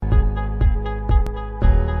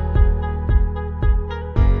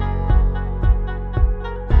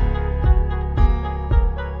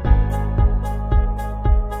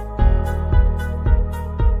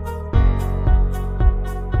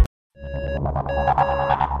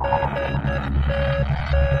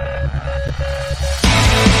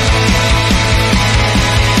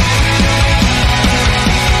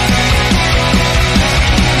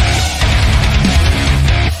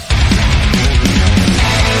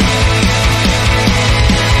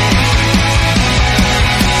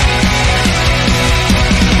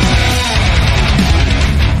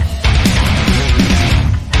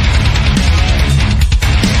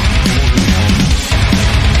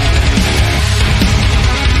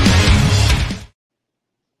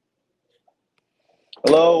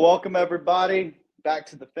Hello, welcome everybody back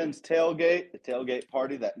to the Fins Tailgate, the tailgate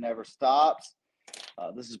party that never stops.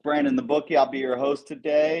 This is Brandon the Bookie. I'll be your host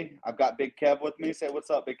today. I've got Big Kev with me. Say what's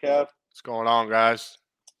up, Big Kev. What's going on, guys?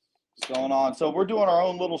 What's going on? So we're doing our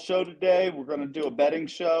own little show today. We're going to do a betting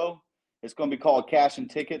show. It's going to be called Cash and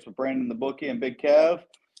Tickets with Brandon the Bookie and Big Kev.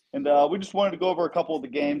 And we just wanted to go over a couple of the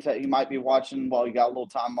games that you might be watching while you got a little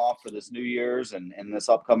time off for this New Year's and this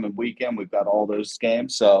upcoming weekend. We've got all those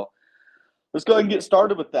games. So let's go ahead and get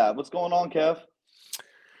started with that. What's going on, Kev?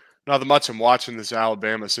 Nothing much. I'm watching this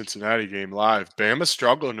Alabama-Cincinnati game live. Bama's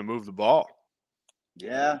struggling to move the ball.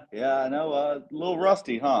 Yeah, I know. A little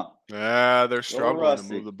rusty, huh? Yeah, they're struggling to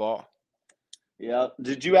move the ball. Yeah.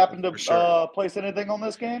 Did you happen to place anything on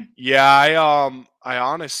this game? Yeah, I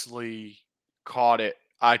honestly caught it.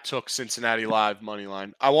 I took Cincinnati live money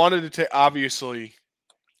line. I wanted to take, obviously,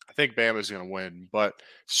 I think Bama's going to win, but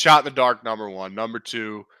shot in the dark, number one. Number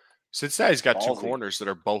two, Cincinnati's got two corners that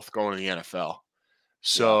are both going to the NFL.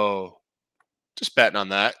 So just betting on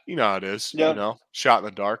that. You know how it is. Yeah. You know, shot in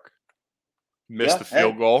the dark. Missed the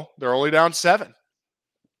field goal. They're only down 7.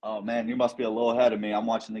 Oh, man, you must be a little ahead of me. I'm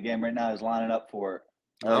watching the game right now. He's lining up for it.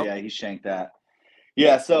 Oh, yeah, he shanked that.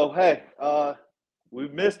 Yeah, so, hey,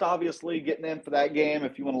 we've missed, obviously, getting in for that game.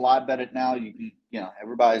 If you want to live bet it now, you can,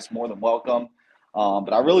 everybody's more than welcome.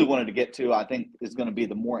 But I really wanted to get to, I think, is going to be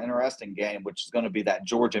the more interesting game, which is going to be that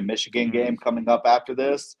Georgia-Michigan game coming up after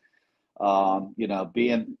this.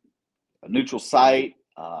 Being a neutral site,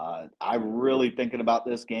 I'm really thinking about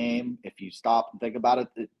this game. If you stop and think about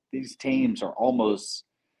it, these teams are almost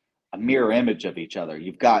a mirror image of each other.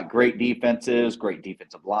 You've got great defenses, great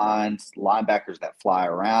defensive lines, linebackers that fly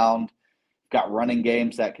around. You've got running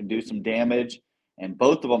games that can do some damage. And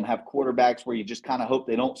both of them have quarterbacks where you just kind of hope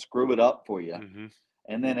they don't screw it up for you. Mm-hmm.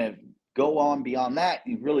 And then if go on beyond that,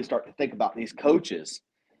 you really start to think about these coaches.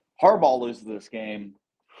 Harbaugh loses this game,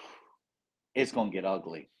 it's going to get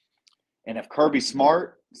ugly. And if Kirby's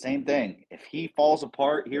smart, same thing. If he falls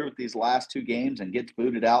apart here with these last 2 games and gets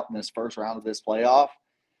booted out in this first round of this playoff,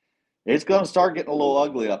 it's going to start getting a little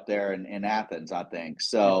ugly up there in Athens, I think.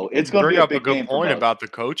 So it's going to be a big game. Bring up a good point about the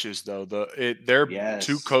coaches, though. They're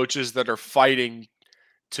 2 coaches that are fighting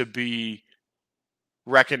to be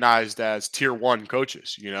recognized as tier 1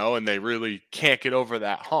 coaches, and they really can't get over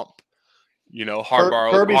that hump.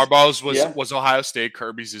 Harbaugh's was Ohio State.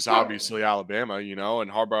 Kirby's is obviously Alabama, and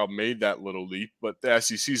Harbaugh made that little leap, but the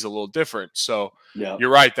SEC is a little different. So you're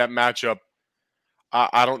right, that matchup,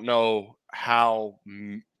 I don't know how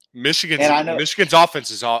Michigan's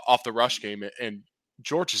offense is off the rush game, and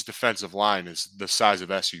Georgia's defensive line is the size of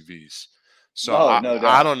SUVs. So I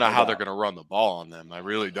don't know how they're going to run the ball on them. I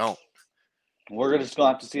really don't. We're just going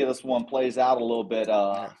to have to see how this one plays out a little bit.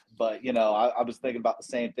 But, I was thinking about the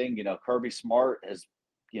same thing. Kirby Smart is,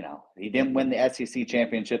 he didn't win the SEC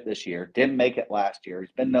championship this year, didn't make it last year.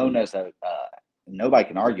 He's been known as nobody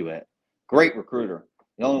can argue it, great recruiter.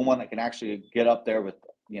 The only one that can actually get up there with,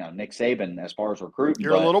 Nick Saban as far as recruiting.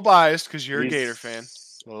 You're a little biased because you're a Gator fan.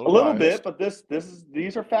 A little bit, but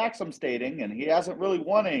these are facts I'm stating, and he hasn't really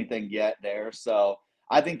won anything yet there. So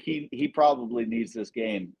I think he probably needs this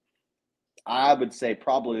game. I would say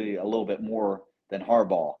probably a little bit more than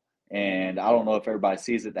Harbaugh. And I don't know if everybody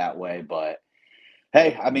sees it that way, but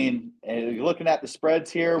hey, I mean, looking at the spreads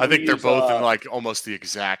here, I think they're both in like almost the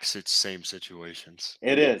exact same situations.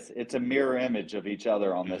 It is. It's a mirror image of each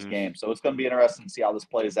other on this game. So it's going to be interesting to see how this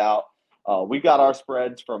plays out. We got our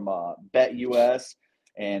spreads from BetUS,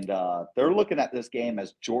 and they're looking at this game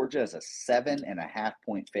as Georgia as a 7.5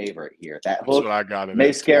 point favorite here. That hook what I got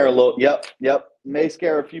may scare a little. Yep. May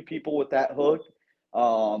scare a few people with that hook.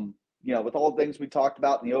 With all the things we talked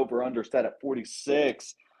about in the over-under set at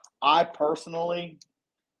 46, I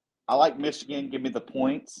like Michigan. Give me the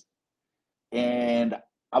points. And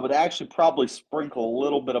I would actually probably sprinkle a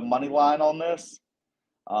little bit of money line on this.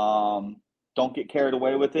 Don't get carried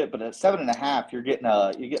away with it. But at 7.5, you're getting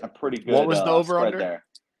a pretty good what was the over-under? Spread there.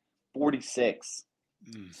 46.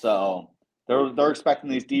 So they're expecting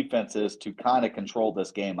these defenses to kind of control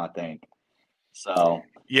this game, I think. So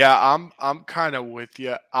Yeah, I'm kind of with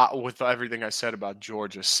you with everything I said about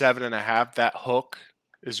Georgia. 7.5. That hook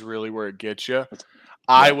is really where it gets you.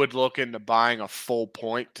 I Yeah. would look into buying a full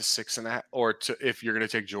point to 6.5, or to, if you're going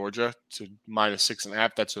to take Georgia, to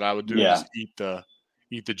 -6.5. That's what I would do. Yeah. Just eat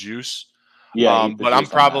the juice. Yeah. Eat the But I'm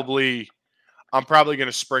juice on that. probably going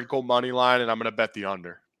to sprinkle money line, and I'm going to bet the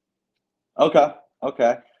under. Okay.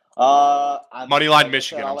 Okay. I'm Money line like I said,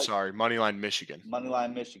 Michigan. I I'm like sorry, money line Michigan.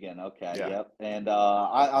 Moneyline Michigan. Okay. Yeah, Yep. And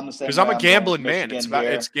I'm the same because way. I'm a I'm going with gambling man. Michigan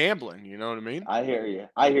It's here. gambling. You know what I mean? I hear you.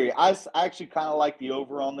 I hear you. I actually kind of like the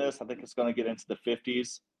over on this. I think it's going to get into the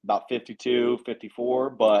 50s, about 52, 54,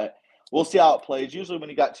 but we'll see how it plays. Usually, when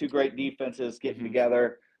you got two great defenses getting Mm-hmm.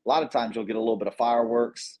 together, a lot of times you'll get a little bit of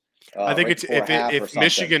fireworks I think right it's before half or if something.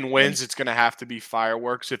 Michigan wins, it's going to have to be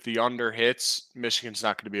fireworks. If the under hits, Michigan's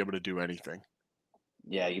not going to be able to do anything.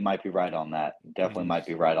 Yeah, you might be right on that. Definitely Mm-hmm. might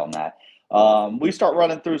be right on that. We start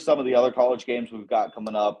running through some of the other college games we've got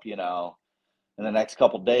coming up, in the next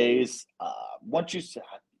couple days. Once you,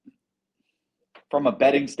 from a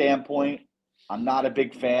betting standpoint, I'm not a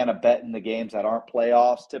big fan of betting the games that aren't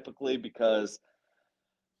playoffs typically because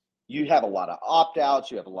you have a lot of opt outs,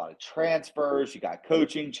 you have a lot of transfers, you got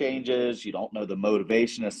coaching changes, you don't know the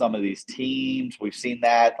motivation of some of these teams. We've seen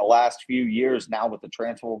that the last few years now with the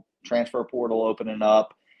transfer portal opening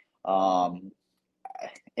up. Um,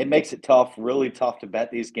 it makes it tough, really tough to bet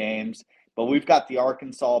these games. But we've got the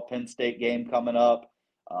Arkansas Penn State game coming up.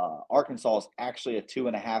 Arkansas is actually a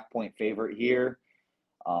 2.5 point favorite here.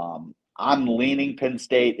 I'm leaning Penn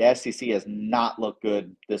State. The SEC has not looked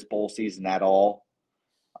good this bowl season at all.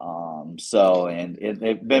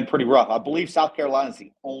 They've been pretty rough. I believe South Carolina is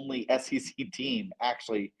the only SEC team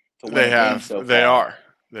actually to win a game so They far.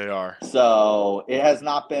 are. So it has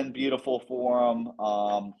not been beautiful for them.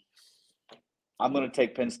 I'm going to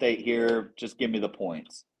take Penn State here. Just give me the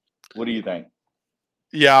points. What do you think?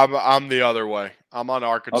 Yeah, I'm the other way. I'm on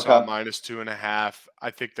Arkansas Okay. -2.5.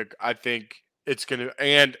 I think it's gonna,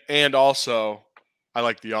 and also I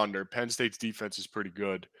like the under. Penn State's defense is pretty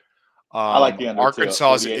good. I like the under too at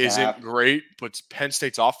Arkansas's 48 and a half. isn't great, but Penn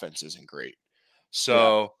State's offense isn't great. Yeah.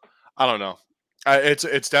 So I don't know.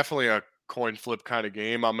 It's definitely a coin flip kind of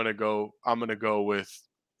game. I'm gonna go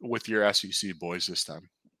with your SEC boys this time.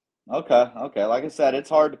 Okay. Okay. Like I said, it's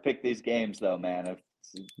hard to pick these games though, man. If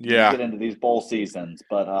you Yeah. get into these bowl seasons,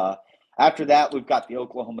 but after that, we've got the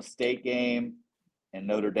Oklahoma State game and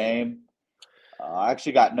Notre Dame. I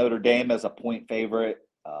actually got Notre Dame as a point favorite.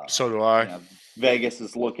 So do I. Vegas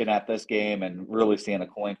is looking at this game and really seeing a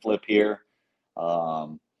coin flip here.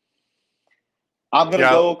 Um, I'm going to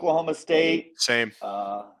Yeah. go Oklahoma State. Same.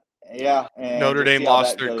 Yeah, and Notre we'll Dame see how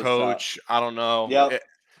lost that their goes. coach. I don't know. Yep.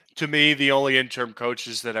 To me, the only interim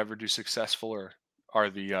coaches that ever do successful are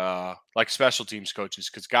the like special teams coaches,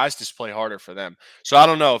 because guys just play harder for them. So I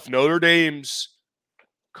don't know if Notre Dame's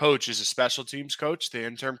coach is a special teams coach, the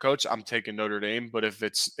interim coach. I'm taking Notre Dame, but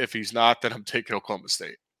if he's not, then I'm taking Oklahoma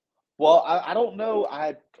State. Well, I don't know.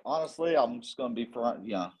 I'm just going to be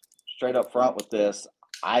straight up front with this.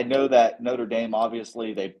 I know that Notre Dame,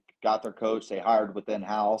 obviously, they got their coach. They hired within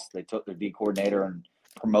house. They took their D coordinator and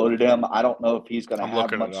promoted him. I don't know if he's going to I'm have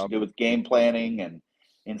looking it much to up. do with game planning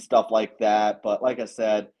and stuff like that. But like I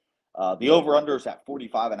said, the over under is at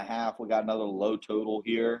 45 and a half. We got another low total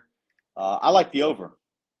here. I like the over.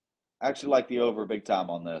 I actually like the over big time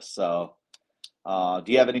on this. So,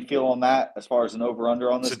 do you have any feel on that as far as an over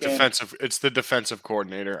under on this game? It's the defensive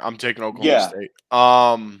coordinator. I'm taking Oklahoma Yeah. State.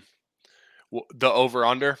 The over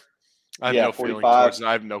under. I have Yeah, no feeling 45. towards it.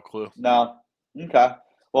 I have no clue. No. Okay.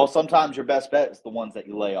 Well, sometimes your best bet is the ones that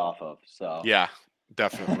you lay off of. So, Yeah,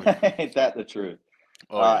 definitely. ain't that the truth?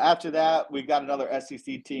 Oh yeah. After that, we've got another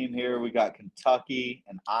SEC team here. We got Kentucky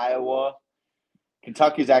and Iowa.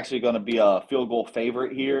 Kentucky's actually going to be a field goal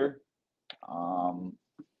favorite here.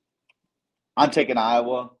 I'm taking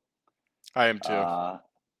Iowa. I am too.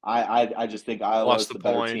 I just think Iowa Plus is the the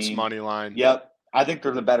better points, team. money line. Yep. I think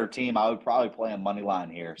they're the better team. I would probably play them money line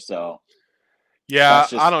here. So, yeah,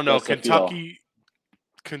 I don't know. that's the feel.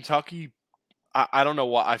 Kentucky. I don't know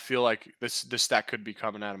what I feel like this stat could be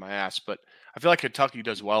coming out of my ass, but I feel like Kentucky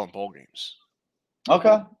does well in bowl games. Okay.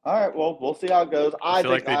 All right. Well, we'll see how it goes. I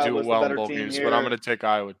feel think like they do Iowa's the well in better bowl team games, but I'm going here, to take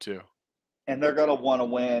Iowa too. and they're going to want to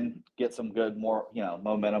win, get some good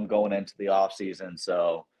momentum going into the offseason.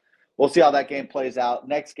 So we'll see how that game plays out.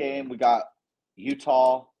 Next game, we got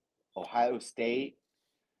Utah, Ohio State.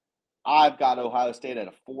 I've got Ohio State at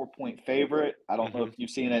a 4-point favorite. I don't know if you've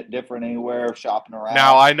seen it different anywhere shopping around.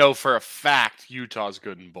 Now, I know for a fact Utah's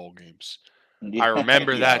good in bowl games. Yeah, I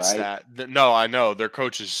remember yeah, that right? stat. No, I know. Their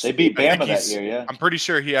coaches. They beat I think Bama that year, yeah. I'm pretty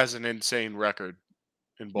sure he has an insane record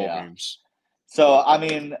in bowl Yeah. games. So, I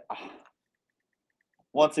mean,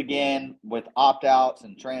 once again, with opt-outs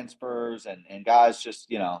and transfers and guys just,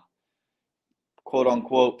 quote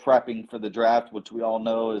unquote prepping for the draft, which we all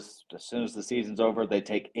know is as soon as the season's over, they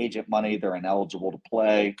take agent money, they're ineligible to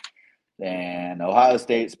play. And Ohio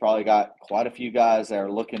State's probably got quite a few guys that are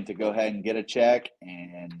looking to go ahead and get a check.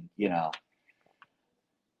 And,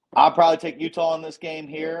 I'll probably take Utah in this game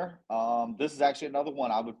here. This is actually another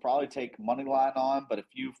one I would probably take money line on, but if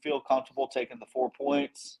you feel comfortable taking the 4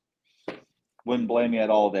 points, wouldn't blame you at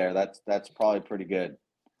all there. That's probably pretty good.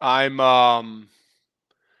 Yeah,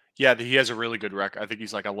 he has a really good record. I think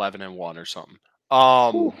he's like 11-1 or something.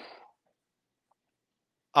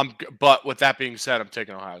 But with that being said, I'm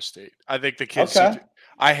taking Ohio State. I think the kids. Okay.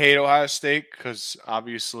 I hate Ohio State because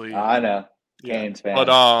obviously I know, Canes fan. But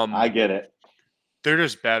I get it. They're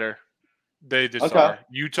just better. They just Okay. are.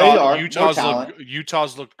 They are.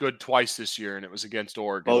 Utah's looked good twice this year, and it was against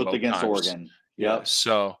Oregon. Both against times. Oregon. Yep. Yeah,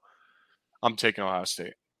 so I'm taking Ohio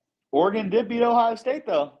State. Oregon did beat Ohio State,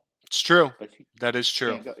 though. It's true. That is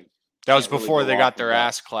true. That was before they got their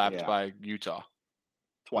ass clapped by Utah.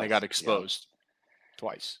 Twice. They got exposed.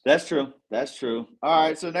 Twice. That's true. All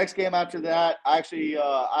right, so next game after that, I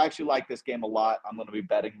actually like this game a lot. I'm going to be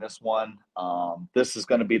betting this one. This is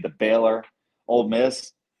going to be the Baylor Ole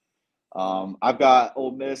Miss. I've got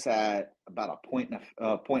Ole Miss at about a point and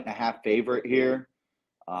a half favorite here.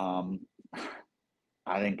 I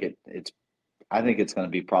think it's going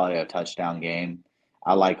to be probably a touchdown game.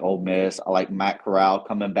 I like Ole Miss. I like Matt Corral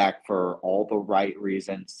coming back for all the right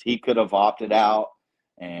reasons. He could have opted out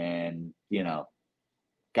and,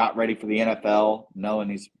 got ready for the NFL, knowing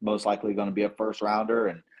he's most likely going to be a first rounder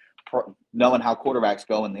and knowing how quarterbacks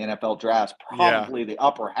go in the NFL drafts, probably the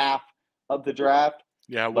upper half of the draft.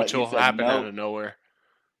 Yeah, which will happen out of nowhere.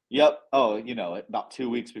 Yep. Oh, about 2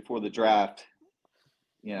 weeks before the draft,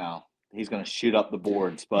 he's going to shoot up the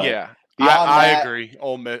boards. But yeah, I agree.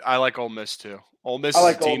 Ole Miss, I like Ole Miss too. Ole Miss is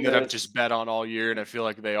a team that I've just bet on all year, and I feel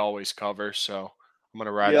like they always cover. So I'm going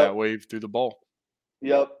to ride that wave through the bowl.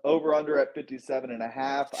 Yep. Over under at 57.5.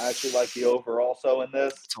 I actually like the over also in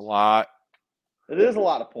this. It's a lot. It is a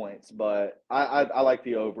lot of points, but I like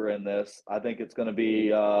the over in this. I think it's going to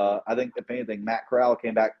be I think if anything, Matt Corral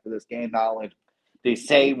came back for this game. Not only did he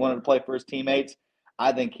say he wanted to play for his teammates,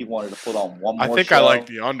 I think he wanted to put on one more show. I like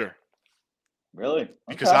the under. Really? Okay.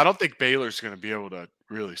 Because I don't think Baylor's going to be able to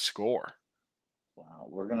really score. Wow,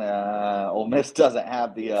 we're going to Ole Miss doesn't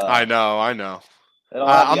have the I know. I'm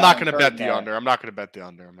not going to bet the under. I'm not going to bet the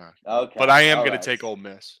under. I'm not. Okay. But I am going to take Ole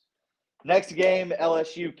Miss. Next game,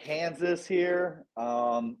 LSU, Kansas here.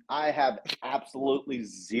 I have absolutely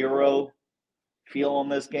zero feel on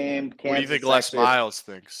this game. Kansas, what do you think Les Miles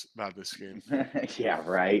thinks about this game? Yeah,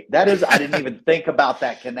 right. That is, I didn't even think about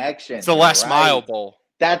that connection. It's the Les Miles Bowl.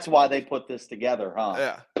 That's why they put this together, huh?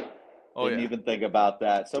 Yeah. Didn't even think about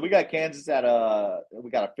that. So we got Kansas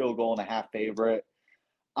we got a field goal and a half favorite.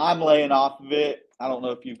 I'm laying off of it. I don't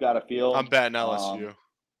know if you've got a feel. I'm betting LSU.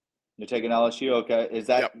 You're taking LSU, okay? Is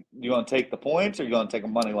that you going to take the points or you going to take a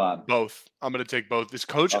money line? Both. I'm going to take both. Is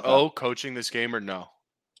Coach O coaching this game or no?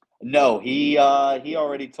 No, he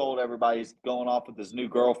already told everybody he's going off with his new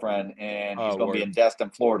girlfriend and he's going to be in Destin,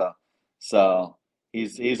 Florida. So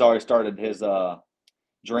he's already started his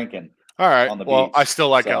drinking. All right. On the beach. I still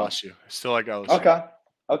like LSU.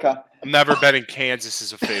 Okay. I'm never betting Kansas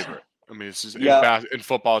as a favorite. I mean, this is in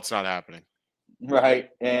football, it's not happening. Right.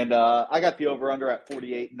 And I got the over-under at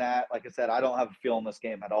 48 in that. Like I said, I don't have a feel in this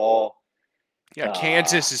game at all. Yeah,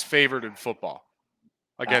 Kansas is favored in football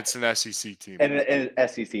against an SEC team. And an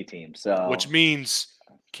SEC team. So which means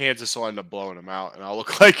Kansas will end up blowing them out, and I'll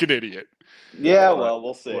look like an idiot. Yeah, well,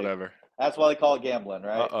 we'll see. Whatever. That's why they call it gambling,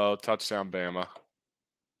 right? Uh-oh, touchdown Bama.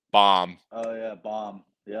 Bomb. Oh, yeah, bomb.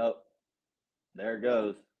 Yep. There it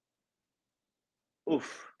goes.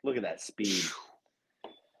 Oof, look at that speed.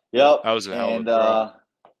 Yep. That was a hell of a throw.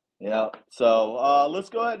 Yeah. So let's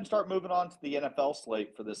go ahead and start moving on to the NFL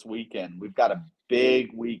slate for this weekend. We've got a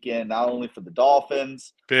big weekend, not only for the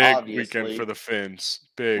Dolphins. Big weekend for the Fins.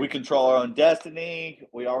 Big. We control our own destiny.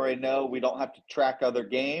 We already know we don't have to track other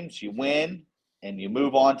games. You win, and you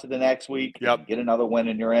move on to the next week. Yep. Get another win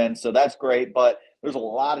and you're in. So that's great. But there's a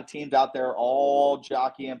lot of teams out there all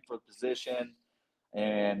jockeying for position.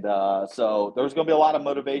 And so there's going to be a lot of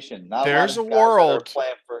motivation. There's a world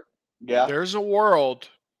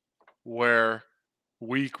where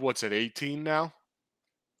what's it, 18 now?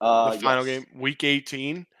 The final game, week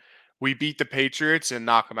 18, we beat the Patriots and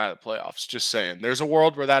knock them out of the playoffs. Just saying. There's a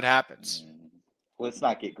world where that happens. Let's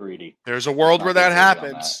not get greedy. There's a world where that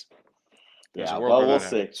happens. Yeah, well, we'll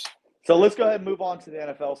see. So let's go ahead and move on to the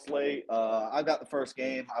NFL slate. I've got the first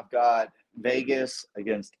game. I've got Vegas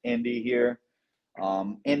against Indy here.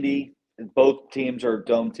 Indy, both teams are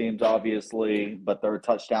dome teams, obviously, but they're a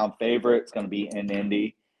touchdown favorite. It's going to be in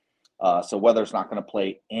Indy. So weather's not going to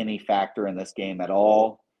play any factor in this game at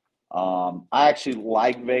all. I actually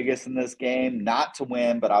like Vegas in this game, not to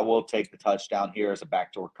win, but I will take the touchdown here as a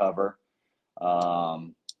backdoor cover. How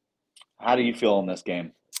do you feel in this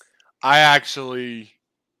game? I actually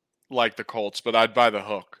like the Colts, but I'd buy the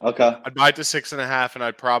hook. Okay. I'd buy it to 6.5, and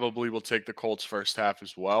I probably will take the Colts first half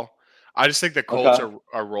as well. I just think the Colts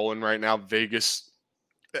are rolling right now. Vegas,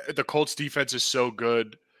 the Colts defense is so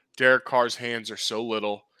good. Derek Carr's hands are so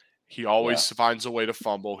little. He always finds a way to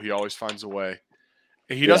fumble. He always finds a way.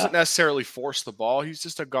 He doesn't necessarily force the ball. He's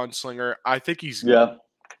just a gunslinger. I think he's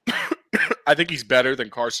I think he's better than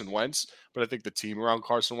Carson Wentz, but I think the team around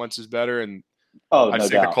Carson Wentz is better. And I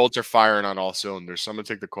think the Colts are firing on all cylinders. So I'm going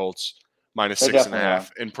to take the Colts minus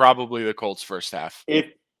 6.5 and probably the Colts first half.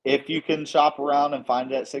 If you can shop around and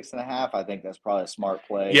find it at 6.5, I think that's probably a smart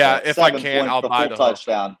play. Yeah, if I can, I'll buy the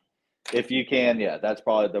touchdown. If you can, that's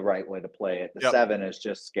probably the right way to play it. The 7 is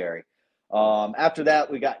just scary. After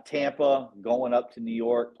that, we got Tampa going up to New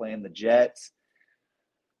York playing the Jets.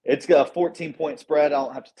 It's got a 14-point spread. I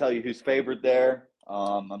don't have to tell you who's favored there.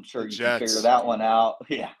 I'm sure you can figure that one out.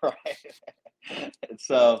 Yeah, right.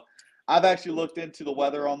 So I've actually looked into the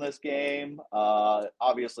weather on this game.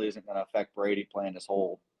 Obviously, isn't going to affect Brady playing his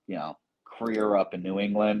whole, career up in New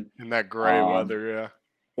England. In that gray weather, yeah.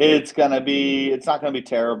 It's not going to be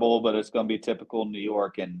terrible, but it's going to be typical New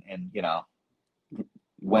York and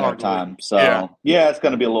winter time. So it's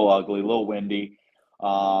going to be a little ugly, a little windy.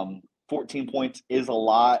 14 points is a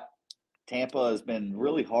lot. Tampa has been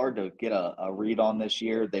really hard to get a read on this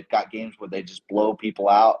year. They've got games where they just blow people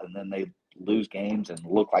out and then they lose games and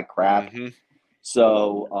look like crap. Mm-hmm.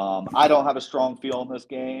 So I don't have a strong feel in this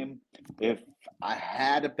game. If I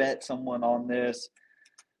had to bet someone on this,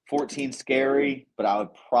 14 scary, but I would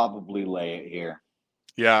probably lay it here.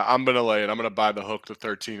 Yeah, I'm going to lay it. I'm going to buy the hook to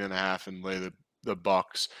 13.5 and lay the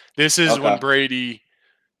Bucks. This is when Brady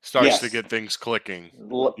starts to get things clicking. You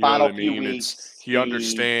know what I mean? He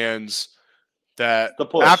understands that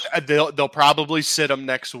they'll probably sit him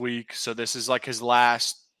next week. So this is like his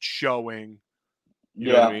last showing.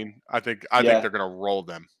 You know what I mean? I think they're going to roll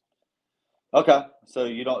them. Okay. So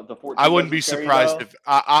you don't the 14. I wouldn't be surprised if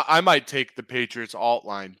I might take the Patriots alt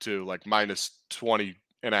line too, like minus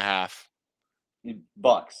 20.5.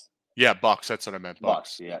 Bucks. Yeah, Bucks. That's what I meant.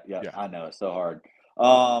 Bucks. Yeah. I know it's so hard.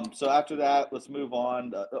 So after that, let's move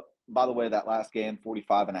on. By the way, that last game,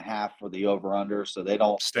 45.5 for the over/under. So they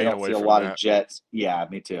don't see a lot of Jets. Yeah,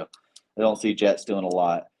 me too. They don't see Jets doing a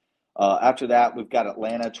lot. After that, we've got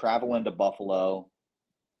Atlanta traveling to Buffalo.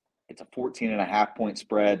 It's a 14.5-point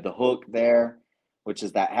spread. The hook there, which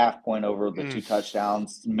is that half point over the 2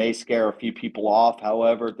 touchdowns, may scare a few people off.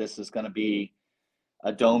 However, this is going to be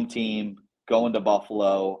a dome team going to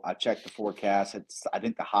Buffalo. I checked the forecast. I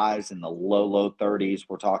think the highs in the low 30s.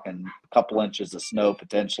 We're talking a couple inches of snow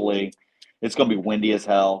potentially. It's going to be windy as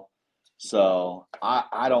hell. So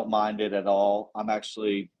I don't mind it at all. I know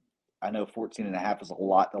 14.5 is a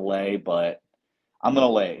lot to lay, but I'm going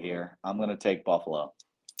to lay it here. I'm going to take Buffalo.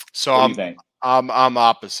 So I'm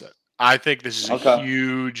opposite. I think this is a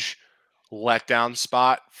huge letdown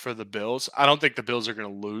spot for the Bills. I don't think the Bills are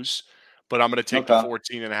going to lose, but I'm going to take the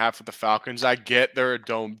 14.5 with the Falcons. I get they're a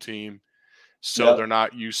dome team, so they're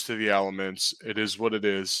not used to the elements. It is what it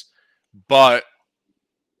is. But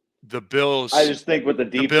the Bills, I just think with the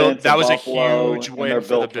defense, that was a huge win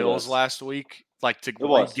for the Bills last week, like to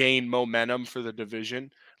regain momentum for the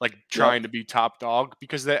division, like trying to be top dog.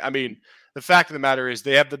 Because the fact of the matter is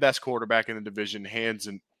they have the best quarterback in the division, hands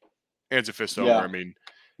and fist over. I mean,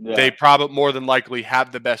 they probably more than likely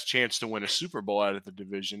have the best chance to win a Super Bowl out of the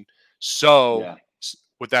division. So,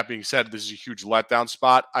 with that being said, this is a huge letdown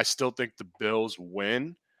spot. I still think the Bills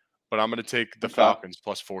win, but I'm going to take the Falcons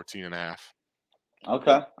plus 14.5.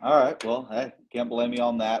 Okay. All right. Well, hey, can't blame me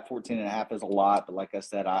on that. 14.5 is a lot, but like I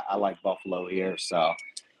said, I like Buffalo here. So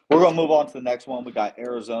we're going to move on to the next one. We got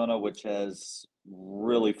Arizona, which has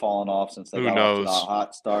really fallen off since they got off to a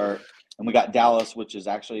hot start. And we got Dallas, which is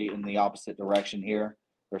actually in the opposite direction here.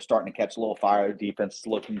 They're starting to catch a little fire. Defense is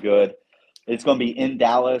looking good. It's going to be in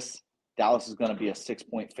Dallas. Dallas is going to be a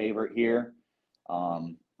 6-point favorite here,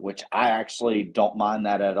 which I actually don't mind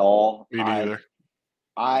that at all. Me neither.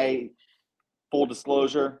 Full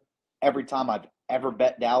disclosure, every time I've ever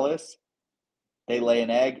bet Dallas, they lay an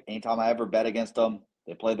egg. Anytime I ever bet against them,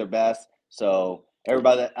 they play their best. So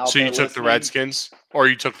everybody out there So you took the Redskins or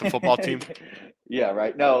you took the football team? Yeah,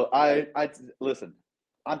 right. No, I listen,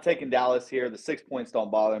 I'm taking Dallas here. The 6 points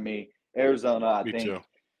don't bother me. Arizona, I think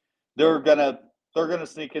they're gonna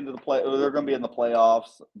sneak into the play. They're gonna be in the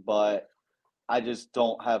playoffs, but I just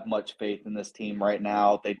don't have much faith in this team right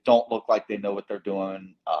now. They don't look like they know what they're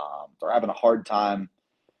doing. They're having a hard time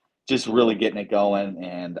just really getting it going,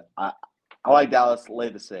 and I like Dallas lay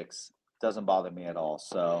the 6. Doesn't bother me at all.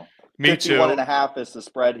 So me 51.5 is the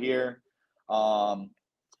spread here.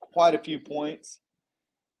 Quite a few points,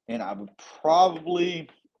 and I would probably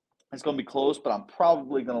it's going to be close, but I'm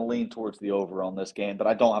probably going to lean towards the over on this game. But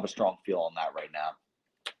I don't have a strong feel on that right now.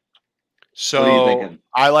 So what are you thinking?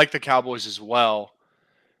 I like the Cowboys as well.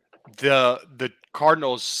 The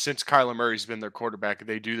Cardinals, since Kyler Murray's been their quarterback,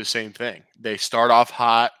 they do the same thing. They start off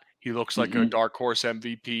hot. He looks like a dark horse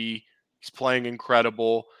MVP. He's playing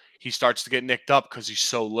incredible. He starts to get nicked up because he's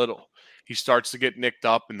so little. He starts to get nicked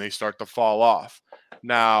up, and they start to fall off.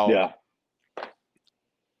 Now,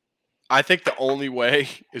 I think the only way,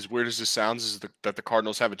 as weird as this sounds, is that the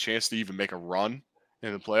Cardinals have a chance to even make a run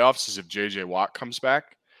in the playoffs is if J.J. Watt comes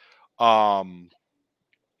back. But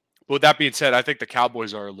with that being said, I think the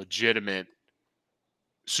Cowboys are a legitimate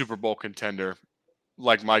Super Bowl contender.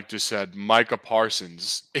 Like Mike just said, Micah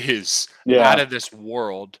Parsons is out of this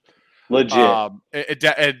world.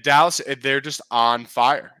 Legit. Dallas, they're just on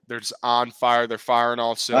fire. They're just on fire. They're firing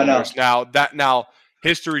all cylinders. Now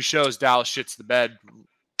history shows Dallas shits the bed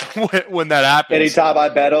when that happens. Anytime I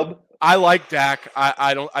bet them. I like Dak.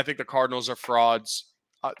 I think the Cardinals are frauds.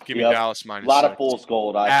 Give me Dallas minus 6. A lot of fool's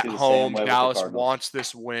gold. At home, Dallas wants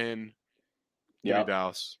this win. Give me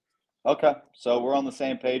Dallas. Okay, so we're on the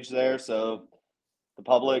same page there. So the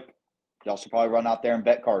public, y'all should probably run out there and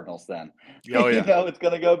bet Cardinals then. Oh, yeah. It's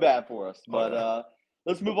going to go bad for us. But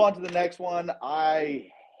let's move on to the next one. I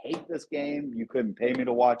hate this game. You couldn't pay me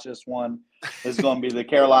to watch this one. This is going to be the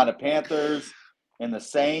Carolina Panthers and the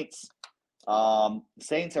Saints.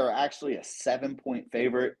 Saints are actually a 7-point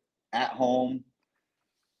favorite at home.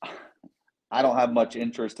 I don't have much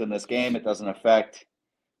interest in this game. It doesn't affect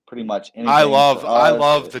pretty much anything. I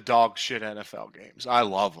love the dog shit NFL games. I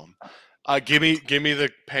love them. Give me the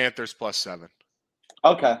Panthers plus 7.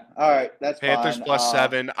 Okay, all right, that's Panthers fine. plus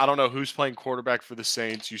 7. I don't know who's playing quarterback for the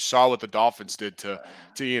Saints. You saw what the Dolphins did to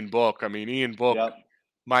Ian Book. I mean, Ian Book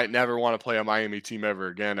might never want to play a Miami team ever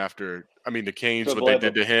again after. I mean, the Canes, what they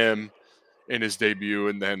did to him in his debut,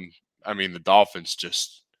 and then the Dolphins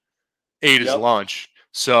just ate his lunch.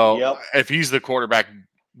 So if he's the quarterback,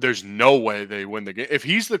 there's no way they win the game. If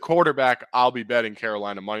he's the quarterback, I'll be betting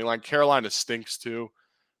Carolina money line. Carolina stinks too,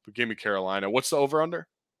 but give me Carolina. What's the over/under?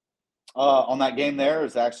 On that game there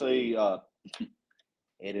is actually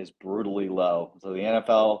it is brutally low. So the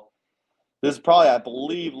NFL, this is probably, I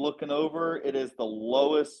believe, looking over, it is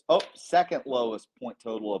the second lowest point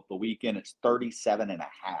total of the weekend. It's 37.5.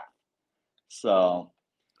 So,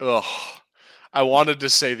 I wanted to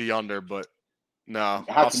say the under, but no,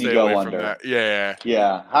 I'll stay away from that.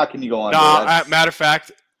 Yeah. How can you go under? Matter of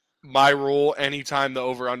fact, my rule: anytime the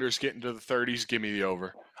over/unders get into the 30s, give me the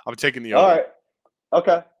over. I'm taking the over. All right.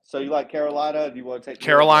 Okay. So you like Carolina? Do you want to take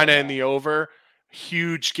Carolina and the over?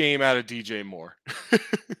 Huge game out of DJ Moore.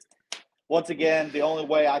 Once again, the only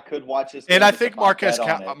way I could watch this, and I think Marquez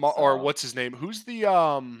or what's his name? Who's the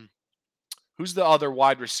other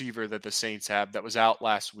wide receiver that the Saints have that was out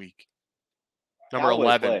last week? Number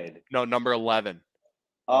 11. No, number 11.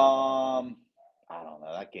 I don't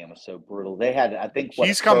know. That game was so brutal. They had, I think,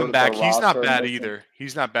 he's coming back. He's not bad either.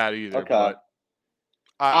 Okay. But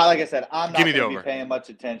like I said, I'm not going to be paying much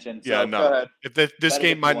attention. So no. Go ahead. If this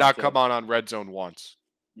game might not come on Red Zone once.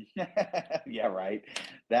 Yeah, right.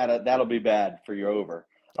 That'll be bad for your over.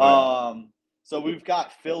 So we've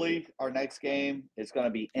got Philly. Our next game is going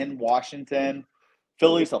to be in Washington.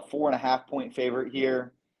 Philly's a 4.5-point favorite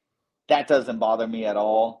here. That doesn't bother me at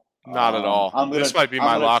all. Not at all. This might be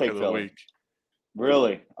my lock of the week.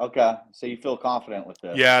 Really? Okay. So you feel confident with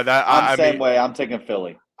this? Yeah, I'm the same way. I'm taking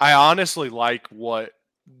Philly. I honestly like what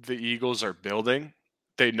the Eagles are building.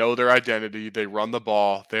 They know their identity. They run the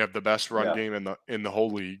ball. They have the best run game in the whole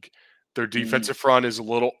league. Their defensive front is a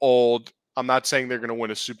little old. I'm not saying they're going to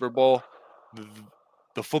win a Super Bowl.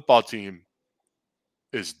 The football team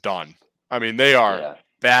is done. I mean, they are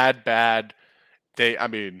bad. Bad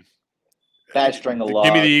string of luck.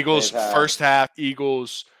 Give me the Eagles first half.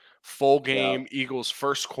 Eagles full game. Eagles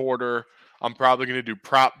first quarter. I'm probably going to do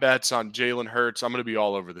prop bets on Jalen Hurts. I'm going to be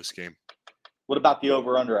all over this game. What about the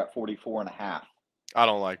over/under at 44.5? I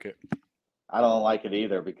don't like it. I don't like it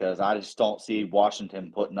either because I just don't see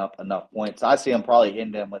Washington putting up enough points. I see them probably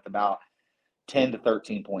hitting them with about 10 to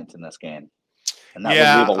 13 points in this game. And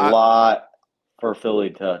that would leave a lot for Philly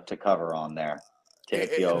to cover on there.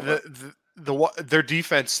 Take the over. their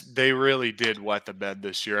defense, they really did wet the bed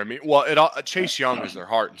this year. I mean, Chase Young is their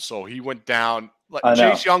heart and soul. He went down. I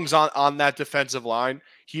know. Chase Young's on that defensive line.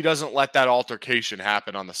 He doesn't let that altercation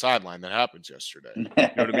happen on the sideline that happens yesterday. You know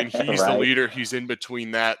what I mean? He's the leader. He's in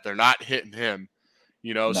between that. They're not hitting him.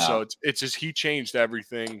 So it's just he changed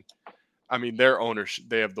everything. I mean, their owners,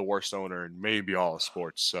 they have the worst owner in maybe all of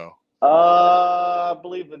sports. So I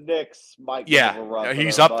believe the Knicks might give a run.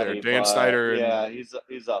 He's up there. Dan Snyder. He's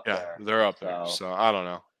up there. They're up there. So I don't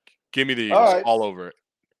know. Give me the Eagles all over it.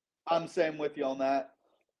 I'm same with you on that.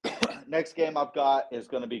 Next game I've got is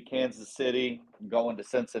going to be Kansas City going to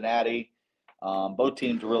Cincinnati. Both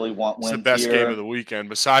teams really want wins. It's the best game of the weekend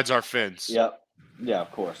besides our Fins. Yep. Yeah,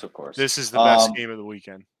 of course. This is the best game of the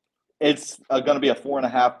weekend. It's going to be a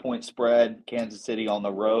 4.5-point spread. Kansas City on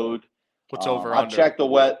the road. What's over? I've checked the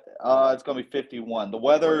wet. It's going to be 51. The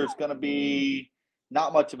weather is going to be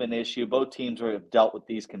not much of an issue. Both teams have dealt with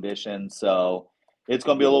these conditions, so it's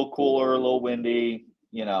going to be a little cooler, a little windy.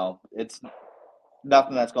 It's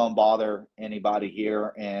nothing that's going to bother anybody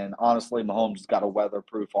here. And honestly, Mahomes has got a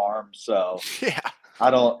weatherproof arm, so I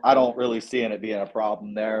don't really see it being a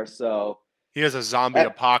problem there. So he has a zombie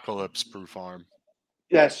apocalypse proof arm.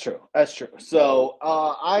 That's true. So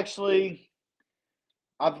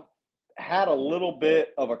I've had a little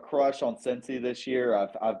bit of a crush on Cincy this year.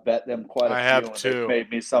 I've bet them quite a few. I have too. They've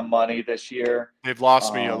made me some money this year. They've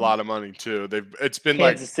lost me a lot of money too. It's been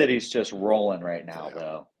Kansas City's just rolling right now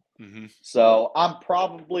though. Mm-hmm. So I'm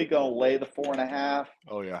probably going to lay the 4.5.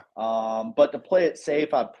 Oh yeah. But to play it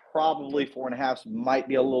safe, I'd probably 4.5 might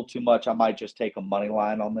be a little too much. I might just take a money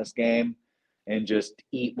line on this game and just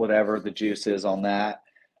eat whatever the juice is on that.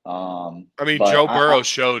 Joe Burrow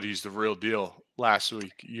showed he's the real deal last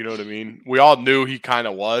week. You know what I mean? We all knew he kind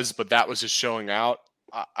of was, but that was just showing out.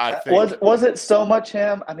 I think was it so much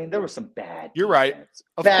him? I mean, there was some bad. You're right.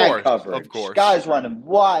 Of course. Guys running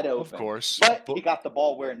wide open. Of course. But he got the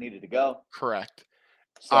ball where it needed to go. Correct.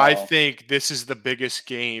 So, I think this is the biggest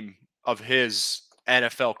game of his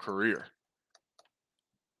NFL career.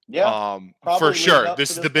 Yeah. For sure.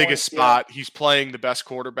 This is the biggest spot. Yeah. He's playing the best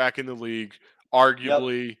quarterback in the league,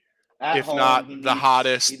 arguably, if home, not the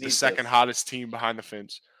hottest, the second hottest team behind the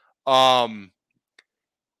Fins.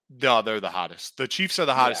 No, they're the hottest. The Chiefs are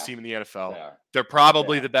the hottest team in the NFL. They're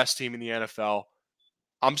probably the best team in the NFL.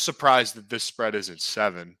 I'm surprised that this spread isn't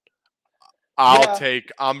 7.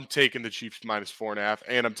 I'm taking the Chiefs minus 4.5,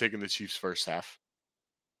 and I'm taking the Chiefs first half.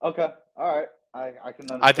 Okay. All right. I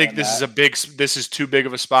can understand. I think this is too big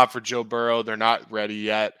of a spot for Joe Burrow. They're not ready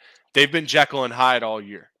yet. They've been Jekyll and Hyde all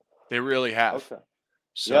year. They really have. Okay.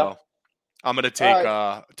 So I'm going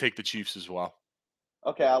to take the Chiefs as well.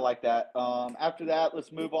 Okay, I like that. After that,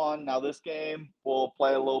 let's move on. Now, this game we'll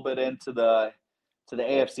play a little bit into the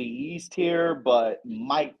AFC East here, but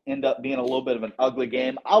might end up being a little bit of an ugly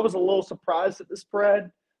game. I was a little surprised at the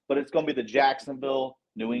spread, but it's going to be the Jacksonville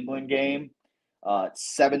New England game.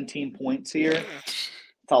 It's 17 points here. It's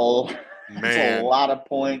a lot of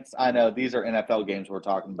points. I know these are NFL games we're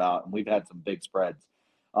talking about, and we've had some big spreads.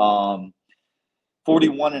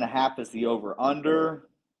 41.5 is the over/under.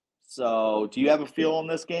 So, do you have a feel on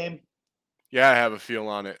this game? Yeah, I have a feel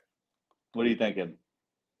on it. What are you thinking?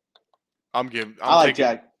 I'm taking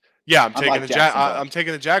the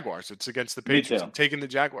Jaguars. It's against the Patriots. I'm taking the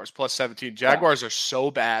Jaguars plus 17. Jaguars are so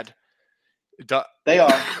bad. They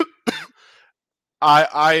are.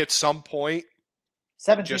 I at some point,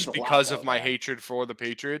 just because of my hatred for the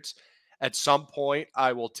Patriots, at some point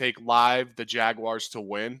I will take live the Jaguars to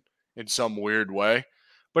win in some weird way.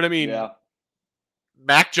 But I mean,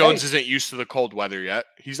 Mac Jones isn't used to the cold weather yet.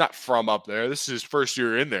 He's not from up there. This is his first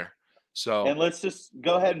year in there. So, and let's just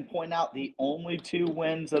go ahead and point out the only 2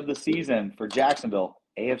 wins of the season for Jacksonville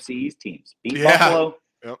AFC East teams. Beat Buffalo,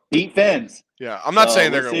 beat Fins. Yeah, I'm not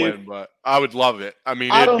saying they're going to win, but I would love it. I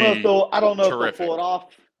mean, I don't know if they'll pull it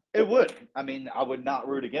off. It would. I mean, I would not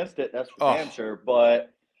root against it. That's for damn sure.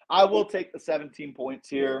 But I will take the 17 points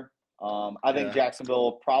here. I think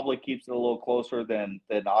Jacksonville probably keeps it a little closer than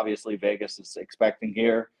obviously Vegas is expecting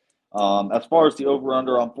here. As far as the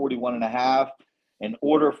over/under on 41.5, in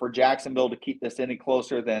order for Jacksonville to keep this any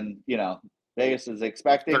closer than Vegas is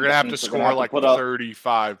expecting, they're going to have to score like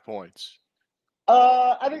 35 points.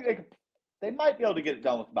 I think they might be able to get it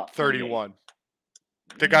done with about 31.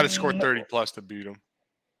 They got to score 30 plus to beat them.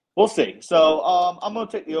 We'll see. So I'm going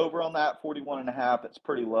to take the over on that 41.5. It's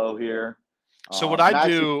pretty low here. So what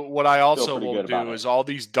I also will do is all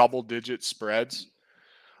these double-digit spreads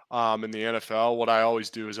in the NFL. What I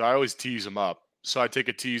always do is I always tease them up. So I take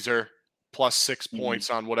a teaser plus 6 points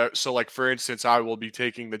on whatever. So like for instance, I will be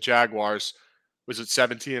taking the Jaguars. Was it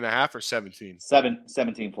 17.5 or 17?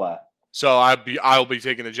 17 flat. So I'll be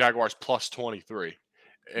taking the Jaguars plus 23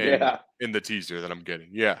 in Yeah. the teaser that I'm getting.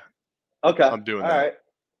 Yeah. Okay. I'm doing All that. right.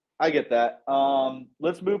 I get that.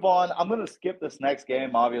 Let's move on. I'm going to skip this next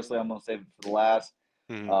game. Obviously, I'm going to save it for the last.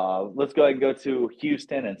 Mm-hmm. Let's go ahead and go to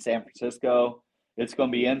Houston and San Francisco. It's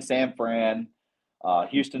going to be in San Fran.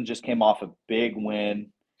 Houston just came off a big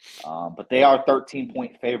win, but they are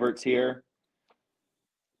 13-point favorites here.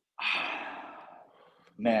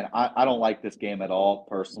 Man, I don't like this game at all,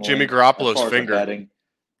 personally. Jimmy as Garoppolo's far as the finger. betting.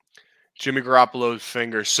 Jimmy Garoppolo's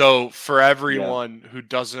finger. So for everyone who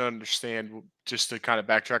doesn't understand, just to kind of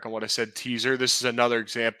backtrack on what I said, teaser, this is another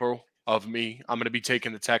example of me. I'm going to be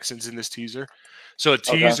taking the Texans in this teaser. So a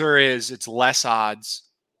teaser is it's less odds,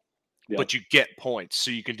 but you get points.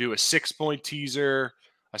 So you can do a 6-point teaser,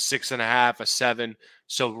 a 6.5, a 7.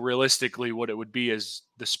 So realistically, what it would be is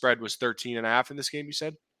the spread was 13.5 in this game, you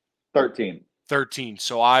said? 13. 13.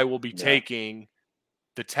 So I will be taking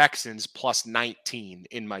the Texans plus 19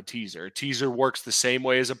 in my teaser. A teaser works the same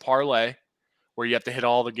way as a parlay, where you have to hit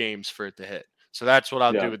all the games for it to hit. So that's what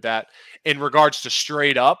I'll do with that. In regards to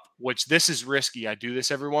straight up, which this is risky. I do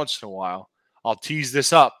this every once in a while. I'll tease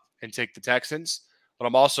this up and take the Texans, but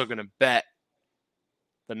I'm also going to bet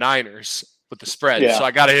the Niners with the spread. So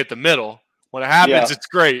I got to hit the middle. When it happens, it's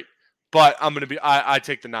great, but I'm going to be, I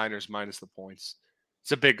take the Niners minus the points.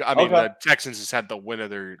 It's a big, I mean, the Texans has had the win of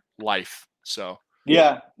their life. So.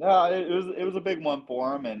 Yeah, no, it was a big one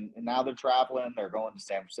for them, and now they're traveling. They're going to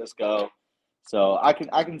San Francisco, so I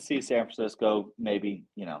can see San Francisco maybe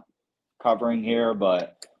covering here,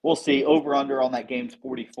 but we'll see. Over under on that game's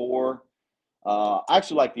 44. I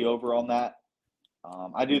actually like the over on that.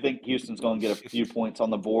 I do think Houston's going to get a few points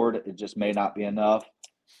on the board. It just may not be enough.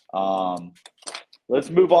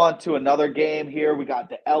 Let's move on to another game here. We got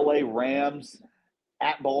the LA Rams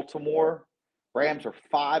at Baltimore. Rams are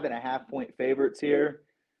 5.5-point favorites here.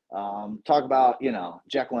 Talk about,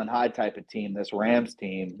 Jekyll and Hyde type of team, this Rams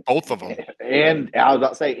team. Both of them. And I was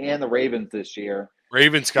about to say, and the Ravens this year.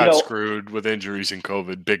 Ravens got screwed with injuries and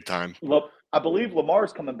COVID big time. Look, I believe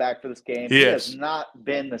Lamar's coming back for this game. He has not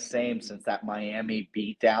been the same since that Miami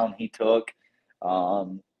beatdown he took.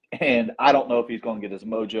 And I don't know if he's going to get his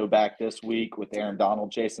mojo back this week with Aaron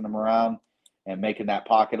Donald chasing him around and making that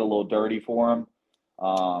pocket a little dirty for him.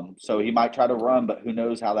 So he might try to run, but who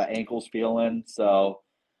knows how that ankle's feeling. So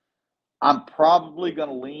I'm probably going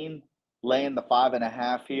to laying the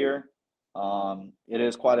 5.5 here. It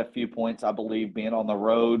is quite a few points, I believe, being on the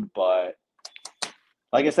road. But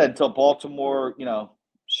like I said, until Baltimore,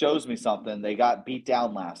 shows me something, they got beat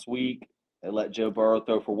down last week. They let Joe Burrow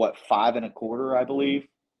throw for 5.25, I believe,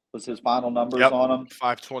 was his final numbers on him.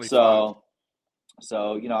 525.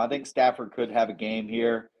 So I think Stafford could have a game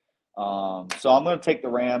here. So I'm going to take the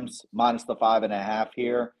Rams minus the 5.5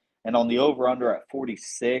 here. And on the over-under at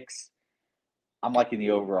 46, I'm liking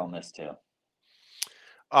the over on this too.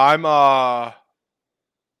 I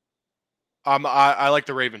like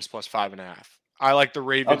the Ravens plus 5.5. I like the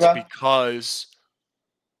Ravens because,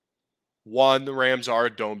 one, the Rams are a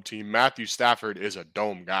dome team. Matthew Stafford is a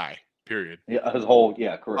dome guy, period. Yeah, his whole,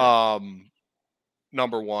 correct.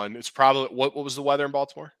 Number one, it's probably, what was the weather in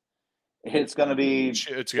Baltimore? It's going to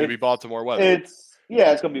be Baltimore weather. It's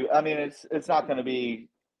going to be. I mean, it's not going to be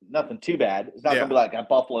nothing too bad. It's not going to be like a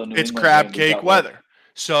Buffalo, New England. It's crab cake weather.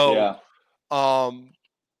 So,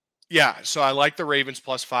 so I like the Ravens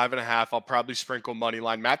plus 5.5. I'll probably sprinkle money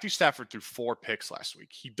line. Matthew Stafford threw 4 picks last week.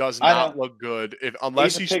 He does not look good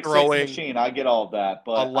unless he's throwing. Machine, I get all of that,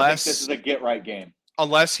 but I think this is a get right game.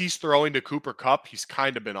 Unless he's throwing to Cooper Kupp, he's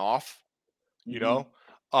kind of been off.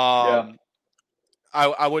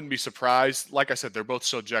 I wouldn't be surprised. Like I said, they're both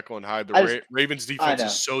so Jekyll and Hyde. The Ravens defense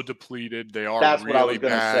is so depleted. They are That's really what I was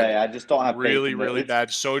bad. Say. I just don't have really bad.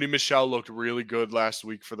 Sony Michel looked really good last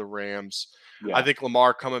week for the Rams. Yeah. I think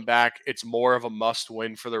Lamar coming back, it's more of a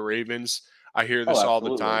must-win for the Ravens. I hear this all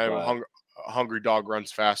the time. Hungry dog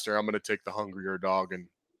runs faster. I'm going to take the hungrier dog and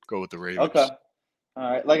go with the Ravens. Okay.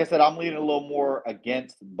 All right. Like I said, I'm leaning a little more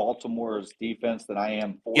against Baltimore's defense than I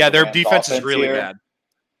am for their defense is really bad.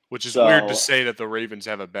 Which is weird to say that the Ravens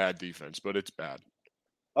have a bad defense, but it's bad.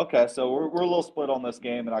 Okay, so we're a little split on this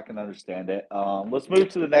game, and I can understand it. Let's move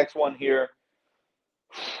to the next one here.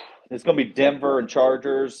 It's going to be Denver and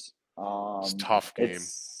Chargers. It's a tough game.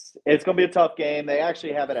 It's going to be a tough game. They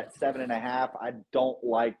actually have it at 7.5. I don't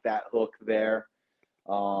like that hook there.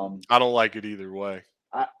 I don't like it either way.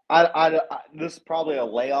 This is probably a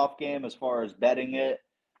layoff game as far as betting it,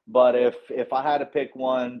 but if I had to pick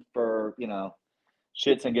one for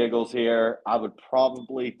shits and giggles here, I would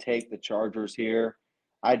probably take the Chargers here.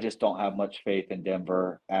 I just don't have much faith in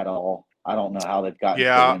Denver at all. I don't know how they've gotten to the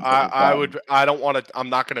Yeah, wins that they've gotten. I don't want to. I'm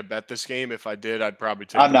not going to bet this game. If I did, I'd probably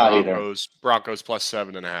take I'm the not either. Broncos plus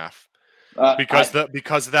 7.5 I,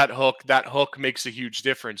 because of that hook makes a huge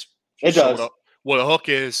difference. it So does. what a hook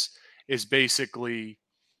is basically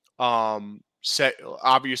set.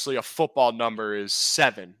 Obviously, a football number is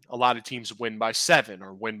 7. A lot of teams win by 7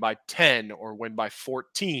 or win by 10 or win by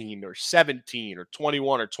 14 or 17 or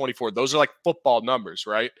 21 or 24. Those are like football numbers,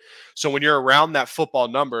 right? So when you're around that football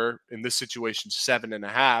number, in this situation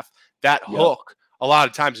 7.5, that hook a lot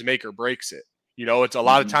of times make or breaks it. It's a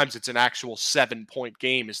lot of times it's an actual 7-point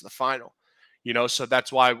game is the final. So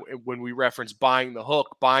that's why when we reference buying the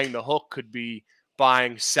hook could be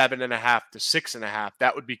buying 7.5 to 6.5.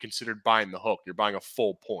 That would be considered buying the hook. You're buying a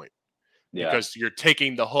full point because you're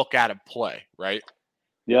taking the hook out of play, right?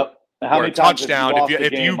 Yep. How Or many a times have you touchdown. lost a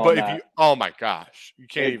game on that? Oh my gosh, you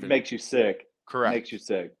can't It even. makes you sick. Correct. Makes you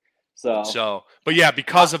sick. But yeah,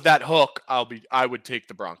 because of that hook, I would take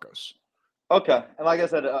the Broncos. Okay, and like I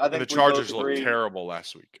said, I think the Chargers looked terrible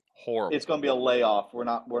last week. Horrible. It's going to be a layoff. We're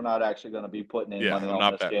not actually going to be putting any money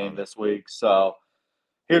on this game this week. It. So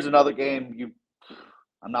here's another game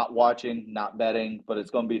I'm not watching, not betting, but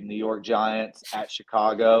it's going to be the New York Giants at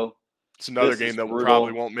Chicago. It's another game that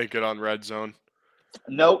probably won't make it on Red Zone.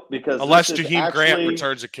 Nope, because unless Jaheim Grant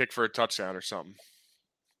returns a kick for a touchdown or something.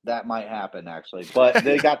 That might happen, actually. But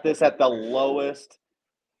they got this at the lowest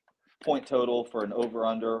point total for an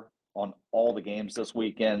over-under on all the games this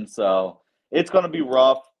weekend. So it's going to be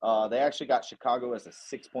rough. They actually got Chicago as a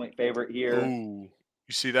 6-point favorite here. Ooh,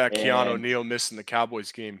 you see that Keanu O'Neal missing the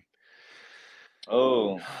Cowboys game.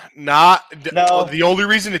 Oh. No. The only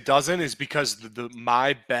reason it doesn't is because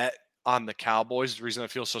my bet on the Cowboys, the reason I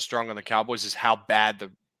feel so strong on the Cowboys is how bad the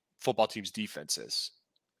football team's defense is.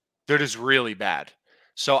 They're just really bad.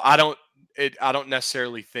 So I don't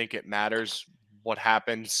necessarily think it matters what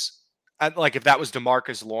happens. Like if that was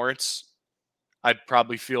DeMarcus Lawrence, I'd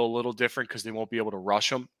probably feel a little different because they won't be able to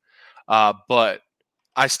rush him. But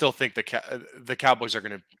I still think the Cowboys are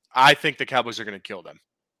going to. I think the Cowboys are going to kill them.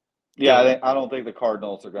 Yeah, I don't think the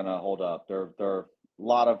Cardinals are going to hold up. They're a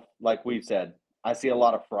lot of, like we said, I see a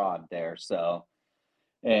lot of fraud there. So,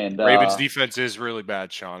 and Ravens defense is really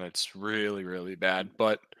bad, Sean. It's really, really bad.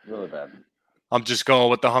 But really bad. I'm just going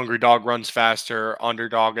with the hungry dog runs faster.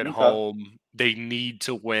 Underdog at home. They need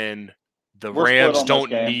to win. The Rams don't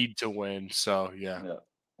need to win. So yeah.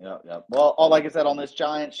 Yeah. Well, like I said, on this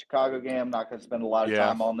Giants Chicago game, I'm not going to spend a lot of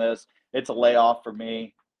time on this. It's a layoff for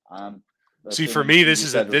me. See, for me, this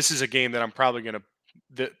is a game that I'm probably going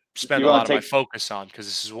to spend a lot of my focus on because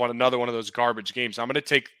this is another one of those garbage games. I'm going to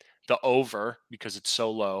take the over because it's so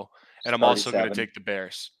low, and I'm also going to take the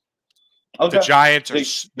Bears. Okay. The Giants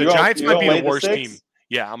might be the worst team.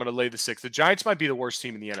 Yeah, I'm going to lay the 6. The Giants might be the worst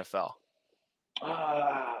team in the NFL.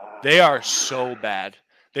 They are so bad.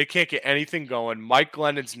 They can't get anything going. Mike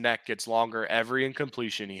Glennon's neck gets longer every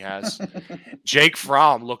incompletion he has. Jake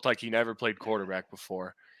Fromm looked like he never played quarterback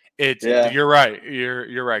before. You're right.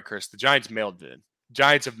 You're right, Chris. The Giants mailed it in.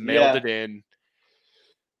 Giants have mailed it in.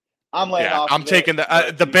 I'm taking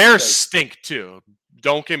the Bears stink too.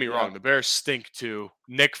 Don't get me wrong. The Bears stink too.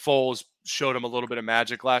 Nick Foles showed him a little bit of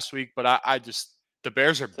magic last week, but the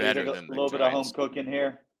Bears are better than the Giants. A little bit of home cooking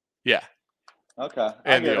here. Yeah. Okay.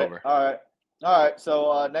 And the over. All right.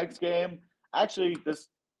 So next game, actually, this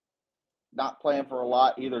not playing for a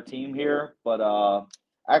lot either team here, but I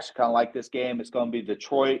actually kind of like this game. It's going to be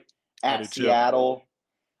Detroit at Seattle.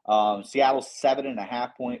 Seattle's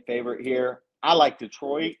 7.5-point favorite here. I like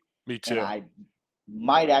Detroit. Me too. And I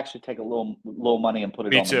might actually take a little money and put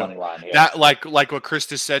it on the money line here. That like what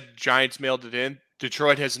Krista said, Giants mailed it in.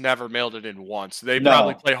 Detroit has never mailed it in once. They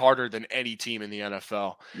probably play harder than any team in the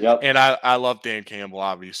NFL. Yep. And I love Dan Campbell,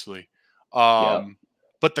 obviously.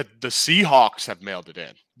 But the Seahawks have mailed it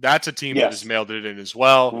in. That's a team that has mailed it in as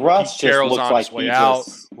well. Russ Carroll's on his way out.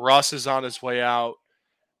 Russ is on his way out.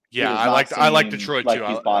 Yeah, I like Detroit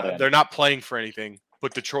too. They're not playing for anything,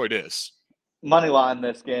 but Detroit is. Money line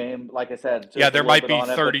this game, like I said. There might be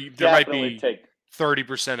 30. There might be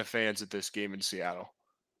 30% of fans at this game in Seattle.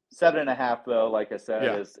 7.5 though, like I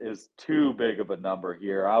said, is too big of a number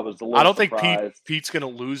here. I was a little. I don't surprised. think Pete's going to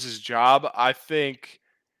lose his job. I think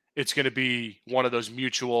it's going to be one of those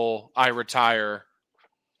mutual "I retire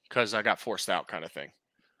because I got forced out" kind of thing.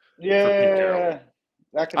 Yeah,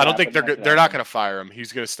 I don't think they're not going to fire him.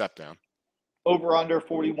 He's going to step down. Over under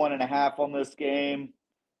 41.5 on this game.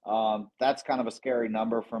 That's kind of a scary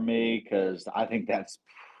number for me because I think that's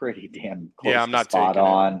pretty damn close. Yeah, I'm not spot taking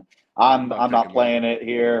on. It. I'm not playing it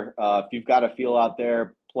here. If you've got a feel out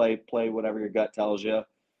there, play whatever your gut tells you.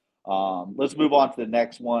 Let's move on to the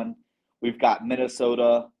next one. We've got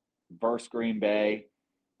Minnesota versus Green Bay.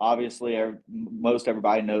 Obviously, most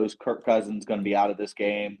everybody knows Kirk Cousins is going to be out of this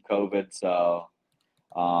game, COVID. So,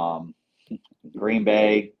 Green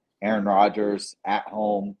Bay, Aaron Rodgers at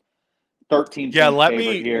home, 13-point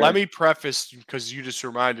favorite here. Let me preface, because you just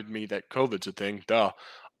reminded me that COVID's a thing. Duh.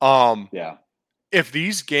 Yeah. If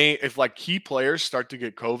key players start to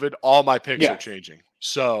get COVID, all my picks are changing.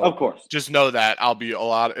 So of course, just know that it'll be a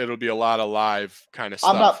lot of live kind of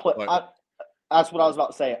stuff. That's what I was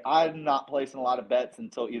about to say. I'm not placing a lot of bets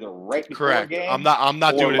until either right before the game. I'm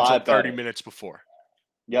not doing it until 30 minutes before.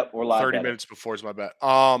 Yep, or live 30 minutes before is my bet.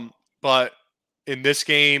 But in this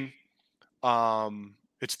game,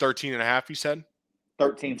 it's 13.5, you said?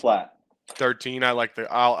 13 flat. 13.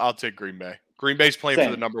 I'll take Green Bay. Green Bay's playing for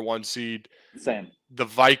the number 1 seed. Same. The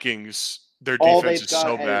Vikings, their defense is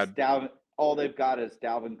so bad. All they've got is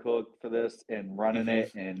Dalvin Cook for this and running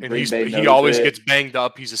it, and Green Bay knows he always gets banged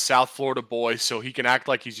up. He's a South Florida boy, so he can act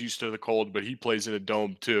like he's used to the cold, but he plays in a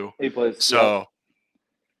dome too. He plays. So,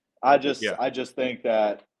 I just think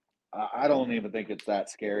that I don't even think it's that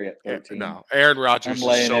scary at 13. No, Aaron Rodgers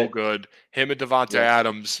is so good. Him and Devontae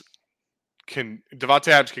Adams can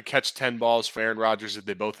catch 10 balls for Aaron Rodgers if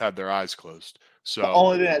they both had their eyes closed. So the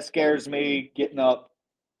only thing that scares me, getting up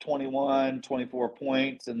 21, 24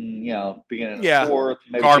 points and, beginning of the fourth.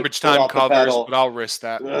 Maybe garbage time covers, but I'll risk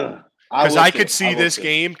that. Because I could see this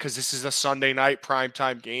game, because this is a Sunday night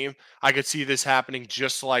primetime game, I could see this happening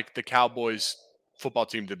just like the Cowboys football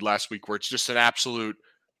team did last week, where it's just an absolute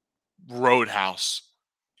roadhouse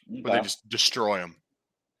where they just destroy them.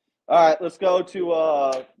 All right, let's go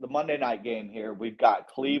to the Monday night game here. We've got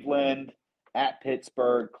Cleveland at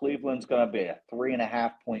Pittsburgh. Cleveland's going to be a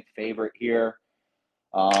 3.5-point favorite here.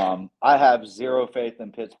 I have zero faith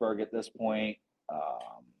in Pittsburgh at this point.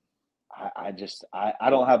 I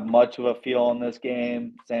don't have much of a feel on this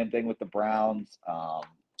game. Same thing with the Browns. Do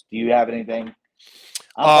you have anything?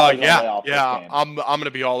 I'm going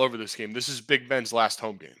to be all over this game. This is Big Ben's last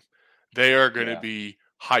home game. They are going to be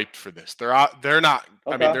hyped for this. They're not.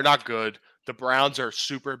 Okay. I mean, they're not good. The Browns are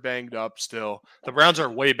super banged up still. The Browns are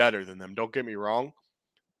way better than them. Don't get me wrong.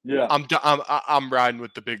 Yeah, I'm riding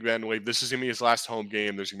with the Big Ben wave. This is gonna be his last home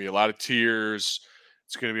game. There's gonna be a lot of tears.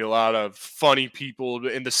 It's gonna be a lot of funny people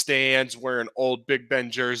in the stands wearing old Big Ben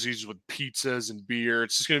jerseys with pizzas and beer.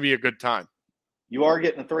 It's just gonna be a good time. You are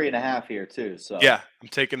getting a 3.5 here too, so yeah, I'm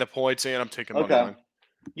taking the points and I'm taking money line.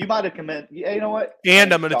 You might have committed. You know what?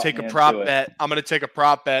 And I'm gonna take a prop bet. I'm gonna take a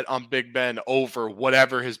prop bet on Big Ben over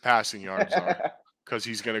whatever his passing yards are, because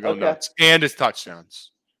he's gonna go nuts, and his touchdowns.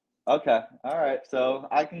 Okay. All right. So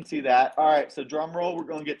I can see that. All right. So drum roll. We're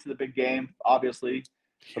going to get to the big game, obviously,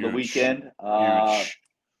 for the weekend.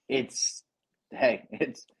 It's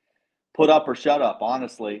put up or shut up,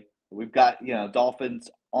 honestly. We've got,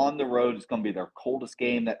 Dolphins on the road. It's going to be their coldest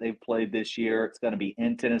game that they've played this year. It's going to be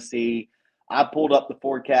in Tennessee. I pulled up the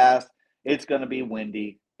forecast. It's going to be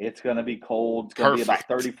windy. It's going to be cold. It's going to be about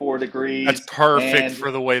 34 degrees. That's perfect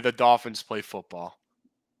for the way the Dolphins play football.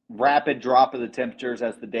 Rapid drop of the temperatures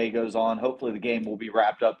as the day goes on. Hopefully the game will be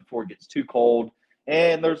wrapped up before it gets too cold.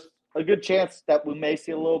 And there's a good chance that we may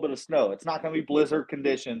see a little bit of snow. It's not going to be blizzard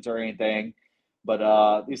conditions or anything.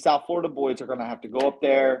 But these South Florida boys are going to have to go up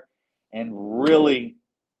there and really,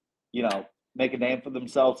 make a name for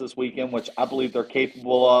themselves this weekend, which I believe they're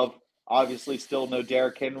capable of. Obviously, still no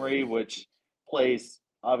Derrick Henry, which plays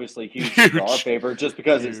obviously huge in our favor just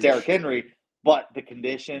because it's Derrick Henry, but the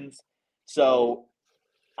conditions. So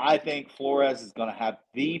I think Flores is going to have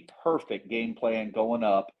the perfect game plan going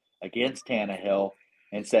up against Tannehill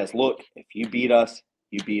and says, look, if you beat us,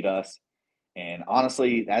 you beat us. And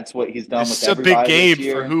honestly, that's what he's done with everybody this year. It's a big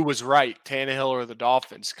game for who was right, Tannehill or the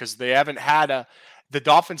Dolphins, because the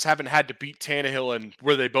Dolphins haven't had to beat Tannehill, and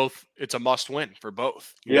where it's a must win for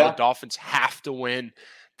both. The Dolphins have to win.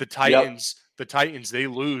 The Titans, they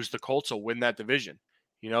lose. The Colts will win that division.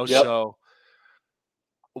 So.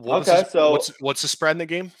 What's the spread in the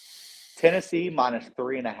game? Tennessee minus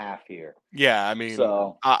 3.5 here. Yeah, I mean,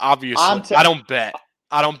 obviously, I don't bet.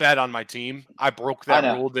 I don't bet on my team. I broke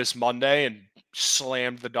that rule this Monday and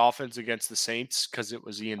slammed the Dolphins against the Saints because it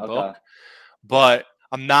was Ian Book. But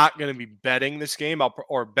I'm not going to be betting this game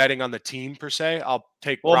or betting on the team per se. I'll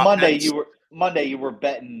take Monday you were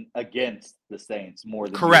betting against the Saints more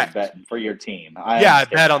than you were betting for your team. I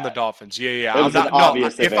bet on the Dolphins. Yeah. It was an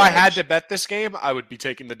obvious if I had to bet this game, I would be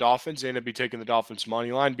taking the Dolphins, and I'd be taking the Dolphins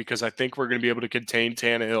money line because I think we're going to be able to contain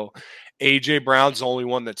Tannehill. A.J. Brown's the only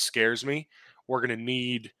one that scares me. We're going to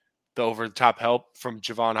need the over-the-top help from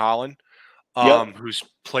Javon Holland, who's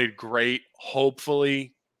played great.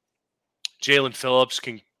 Hopefully, Jalen Phillips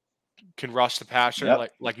can rush the passer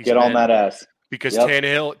like he's get on that ass. because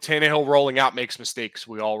Tannehill rolling out makes mistakes.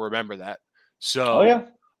 We all remember that. So,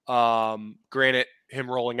 granted, him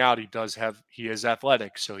rolling out, he is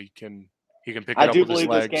athletic, so he can pick it up with his legs. I do believe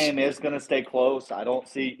this game is going to stay close. I don't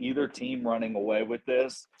see either team running away with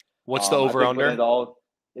this. What's the over-under?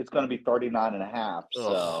 It's going to be 39.5.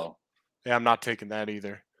 So, yeah, I'm not taking that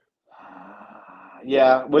either.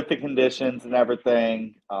 Yeah, with the conditions and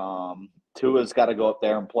everything, Tua's got to go up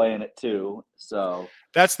there and play in it too. So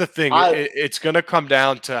that's the thing. It's going to come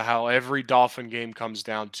down to how every Dolphin game comes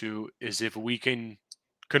down to is if we can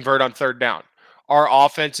convert on third down. Our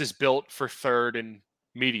offense is built for third and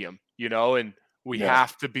medium, and we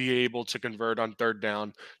have to be able to convert on third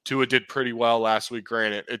down. Tua did pretty well last week.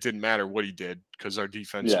 Granted, it didn't matter what he did because our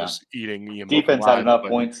defense was eating Ian. Defense had enough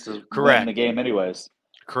points to win the game anyways.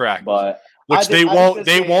 Correct. But which they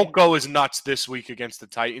won't go as nuts this week against the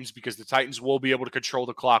Titans because the Titans will be able to control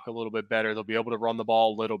the clock a little bit better. They'll be able to run the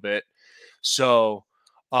ball a little bit. So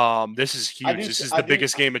this is huge. This is the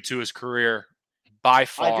biggest game of Tua's career by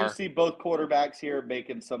far. I do see both quarterbacks here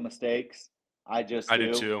making some mistakes. I do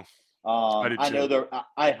too.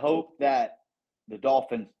 I hope that the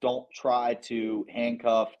Dolphins don't try to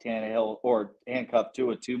handcuff Tannehill or handcuff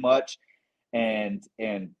Tua too much and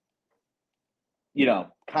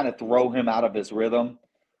kind of throw him out of his rhythm.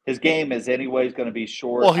 His game is anyways going to be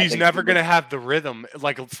short. Well, he's never going to have the rhythm.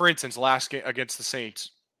 Like, for instance, last game against the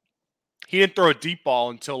Saints, he didn't throw a deep ball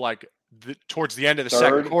until towards the end of the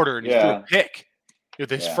second quarter, and he threw a pick.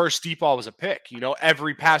 His first deep ball was a pick.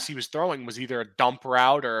 Every pass he was throwing was either a dump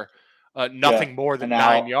route or nothing more than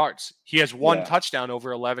 9 yards. He has one touchdown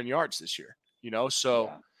over 11 yards this year.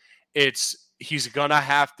 So he's going to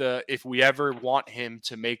have to, if we ever want him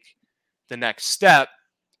to make the next step,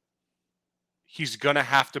 he's going to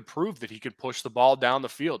have to prove that he can push the ball down the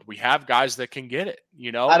field. We have guys that can get it,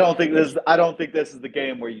 I don't think this is the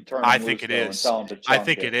game where you turn. I think it is. I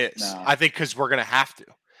think it is. No. I think because we're going to have to,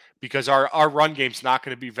 because our run game's not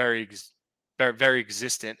going to be very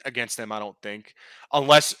existent against them. I don't think,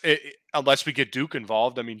 unless we get Duke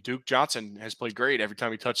involved. I mean, Duke Johnson has played great every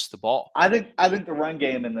time he touches the ball. I think the run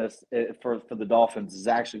game in this for the Dolphins is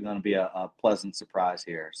actually going to be a pleasant surprise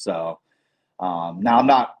here. So. Now, I'm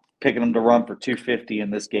not picking them to run for 250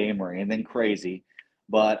 in this game or anything crazy,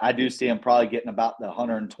 but I do see them probably getting about the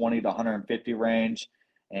 120 to 150 range.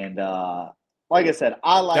 And like I said,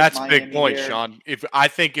 I like that's Miami a big point, here. Sean. I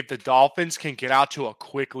think if the Dolphins can get out to a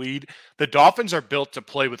quick lead, the Dolphins are built to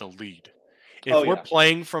play with a lead. If we're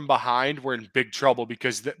playing from behind, we're in big trouble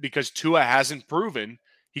because Tua hasn't proven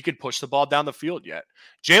he can push the ball down the field yet.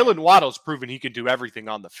 Jalen Waddle's proven he can do everything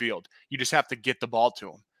on the field. You just have to get the ball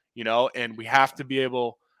to him. And we have to be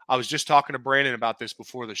able – I was just talking to Brandon about this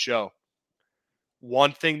before the show.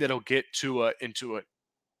 One thing that'll get Tua into an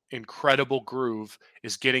incredible groove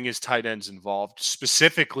is getting his tight ends involved,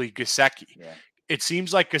 specifically Gesicki. Yeah. It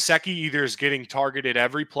seems like Gesicki either is getting targeted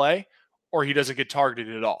every play or he doesn't get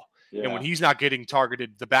targeted at all. Yeah. And when he's not getting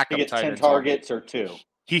targeted, the backup tight ends – he gets 10 targets or 2.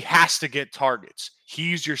 He has to get targets.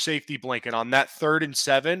 He's your safety blanket on that 3rd and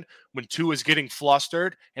 7 when Tua is getting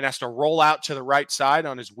flustered and has to roll out to the right side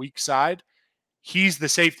on his weak side. He's the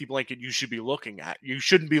safety blanket you should be looking at. You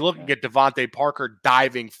shouldn't be looking at Devontae Parker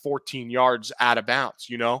diving 14 yards out of bounds.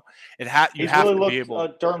 You have to be able.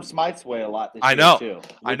 Durham Smythe's way a lot this year too.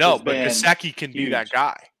 I know, but Gesicki can be that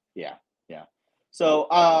guy. Yeah. So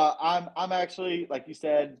I'm actually, like you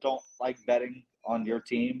said, don't like betting on your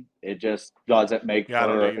team. It just doesn't make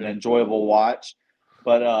for an enjoyable watch.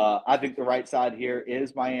 But I think the right side here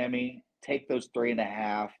is Miami. Take those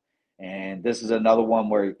 3.5. And this is another one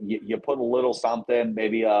where you put a little something,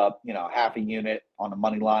 maybe half a unit on the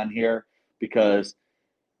money line here, because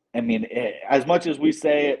I mean, as much as we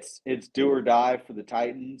say it's do or die for the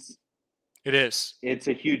Titans, it is. It's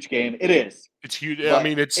a huge game. It is. It's huge. I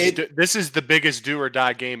mean, this is the biggest do or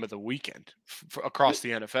die game of the weekend across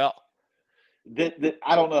the NFL.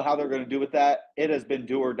 I don't know how they're going to do with that. It has been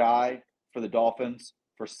do or die for the Dolphins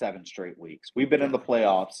for 7 straight weeks. We've been in the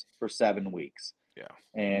playoffs for 7 weeks. Yeah.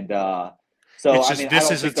 And so it's just,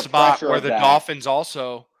 this is a spot where the Dolphins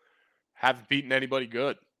also haven't beaten anybody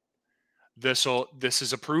good. This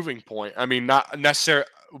is a proving point. I mean, not necessarily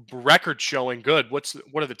record showing good. What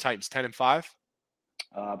are the Titans, 10-5?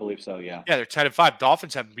 I believe so, yeah. Yeah, they're 10-5.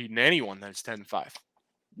 Dolphins haven't beaten anyone that's 10-5.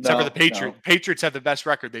 Except for the Patriots. No. Patriots have the best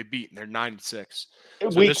record they've beaten. They're 9-6. So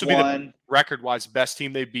this will be the record-wise best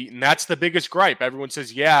team they've beaten. That's the biggest gripe. Everyone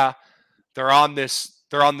says, yeah, they're on this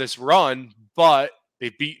run, but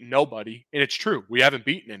they've beaten nobody. And it's true. We haven't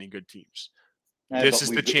beaten any good teams. This is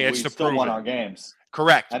the chance to prove won our games.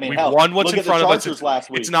 Correct. I mean, we've won what's look in at front the of us. Chargers last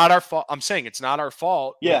week. It's not our fault. I'm saying it's not our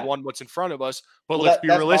fault. Yeah. We've won what's in front of us, but let's be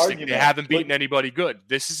realistic. They haven't beaten anybody good.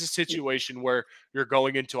 This is a situation where you're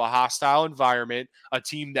going into a hostile environment, a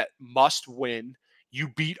team that must win. You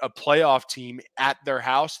beat a playoff team at their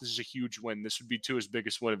house. This is a huge win. This would be Tua's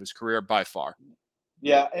biggest win of his career by far.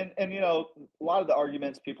 Yeah, and a lot of the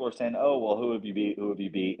arguments people are saying, oh, well, who have you beat? Who have you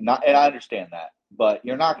beat? And I understand that, but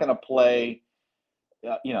you're not going to play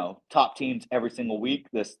top teams every single week.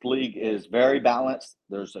 This league is very balanced.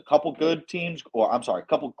 There's a couple good teams, a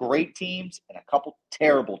couple great teams and a couple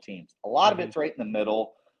terrible teams. A lot of it's right in the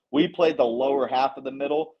middle. We played the lower half of the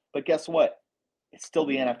middle, but guess what? It's still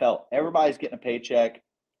the NFL. Everybody's getting a paycheck,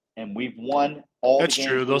 and we've won all the games. That's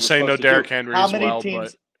true. They'll say no Derrick Henry as well,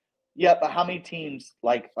 but yeah, but how many teams,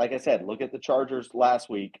 like I said, look at the Chargers last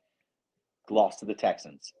week, lost to the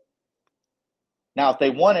Texans. Now, if they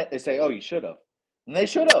won it, they say, oh, you should have. And they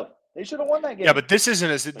should have. They should have won that game. Yeah, but this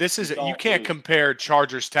isn't you can't compare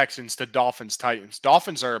Chargers Texans to Dolphins Titans.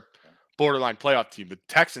 Dolphins are a borderline playoff team, but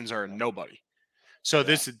Texans are a nobody. So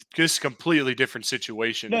this is a completely different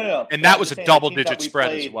situation. No. And that was a double-digit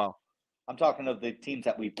spread as well. I'm talking of the teams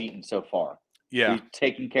that we've beaten so far. Yeah. We've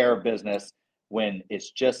taken care of business when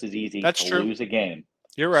it's just as easy to lose a game.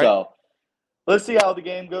 You're right. So let's see how the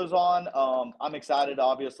game goes on. I'm excited,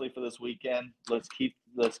 obviously, for this weekend. Let's keep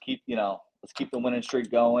the winning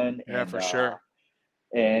streak going. Yeah, for sure.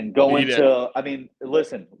 And go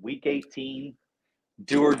listen, week 18,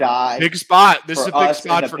 do or die. Big spot. This is a big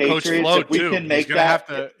spot for Patriots. Coach Flo, if we too. Can make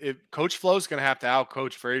Coach Flo's going to have to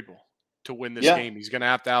outcoach Vrabel to win this game. He's going to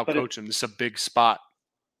have to outcoach him. This is a big spot.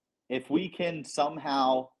 If we can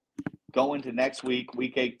somehow go into next week,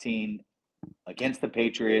 week 18, against the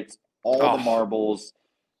Patriots, all the marbles,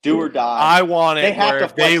 do or die. I want it where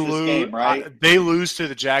if they lose, game, right? They lose to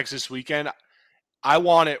the Jags this weekend. I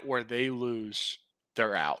want it where they lose,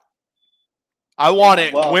 they're out. I want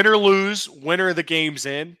it win or lose, winner of the game's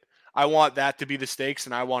in. I want that to be the stakes,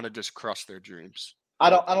 and I want to just crush their dreams. I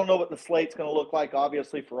don't know what the slate's going to look like,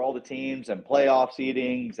 obviously, for all the teams and playoff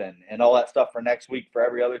seedings and all that stuff for next week for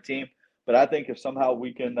every other team. But I think if somehow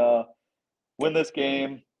we can win this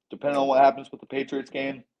game, depending on what happens with the Patriots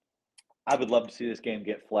game, I would love to see this game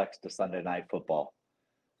get flexed to Sunday Night Football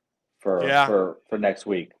for next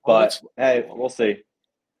week. But, hey, we'll see.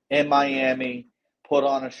 In Miami, put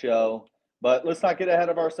on a show. But let's not get ahead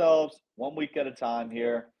of ourselves. 1 week at a time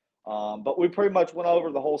here. But we pretty much went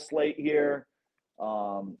over the whole slate here.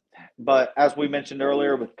 But as we mentioned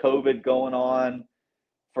earlier, with COVID going on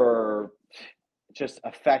for just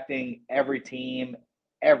affecting every team,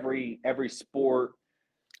 every sport.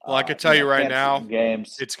 Well, I can tell you right now,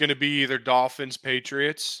 games. It's going to be either Dolphins,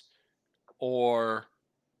 Patriots, or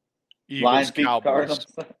Eagles, Cowboys,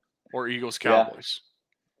 or Eagles, Cowboys.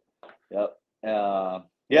 Yep.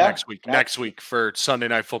 Next week for Sunday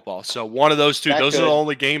Night Football. So one of those two. Those are the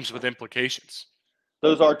only games with implications.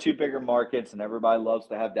 Those are two bigger markets, and everybody loves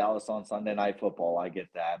to have Dallas on Sunday Night Football. I get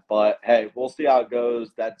that. But, hey, we'll see how it goes.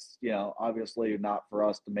 That's, obviously not for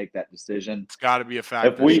us to make that decision. It's got to be a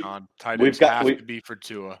factor, Sean. Tight ends have to be for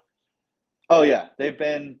Tua. Oh, yeah. They've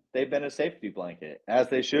been a safety blanket, as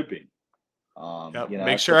they should be.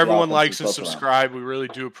 Make sure everyone likes and subscribe. We really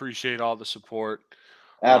do appreciate all the support.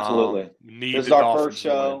 Absolutely. This is our first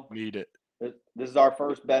show. Need it. This is our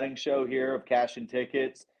first betting show here of Cash and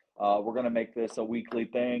Tickets. We're going to make this a weekly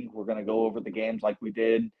thing. We're going to go over the games like we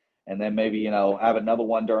did, and then maybe, have another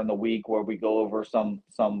one during the week where we go over some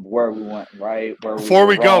where we went right. Before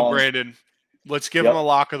we go, Brandon, let's give them a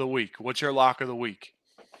lock of the week. What's your lock of the week?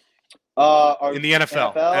 In the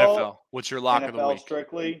NFL. What's your lock of the week?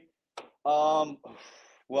 Strictly. Well,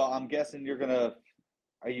 I'm guessing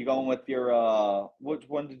are you going with your which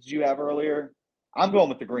one did you have earlier? I'm going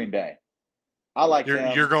with the Green Bay. I like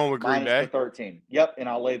You're going with Green Bay? The 13. Yep, and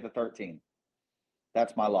I'll lay the 13.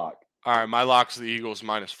 That's my lock. All right, my lock's the Eagles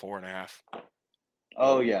 -4.5.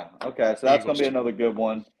 Oh, yeah. Okay, so that's going to be another good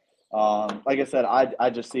one. Like I said, I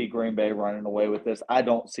just see Green Bay running away with this. I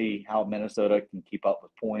don't see how Minnesota can keep up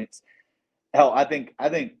with points. Hell, I think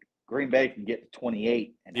Green Bay can get to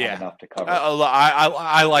 28 and have enough to cover.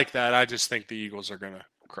 I like that. I just think the Eagles are going to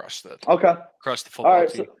crush the football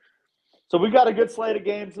team. So we got a good slate of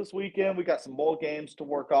games this weekend. We got some bowl games to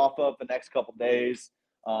work off of the next couple days.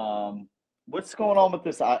 What's going on with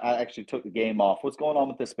this? I actually took the game off. What's going on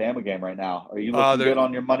with this Bama game right now? Are you looking good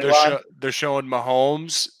on your money line? They're showing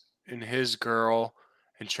Mahomes and his girl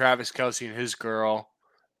and Travis Kelce and his girl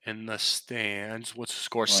in the stands. What's the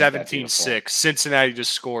score? 17-6. Cincinnati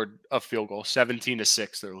just scored a field goal.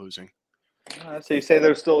 17-6 they're losing. So you say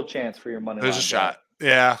there's still a chance for your money line. There's a shot.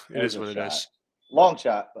 Yeah, it is what it is. Long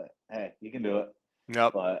shot, but hey, you can do it.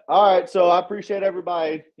 Yep. But all right, so I appreciate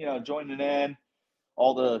everybody, joining in,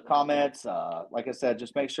 all the comments. Like I said,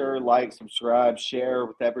 just make sure like, subscribe, share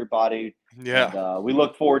with everybody. Yeah. And we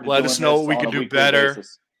look forward to Let doing us know this what we on can a do weekly better.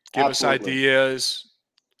 basis. Give Absolutely. us ideas.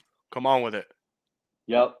 Come on with it.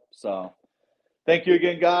 Yep. So thank you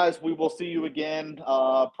again, guys. We will see you again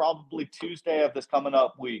probably Tuesday of this coming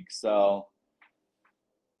up week. So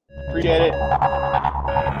appreciate it.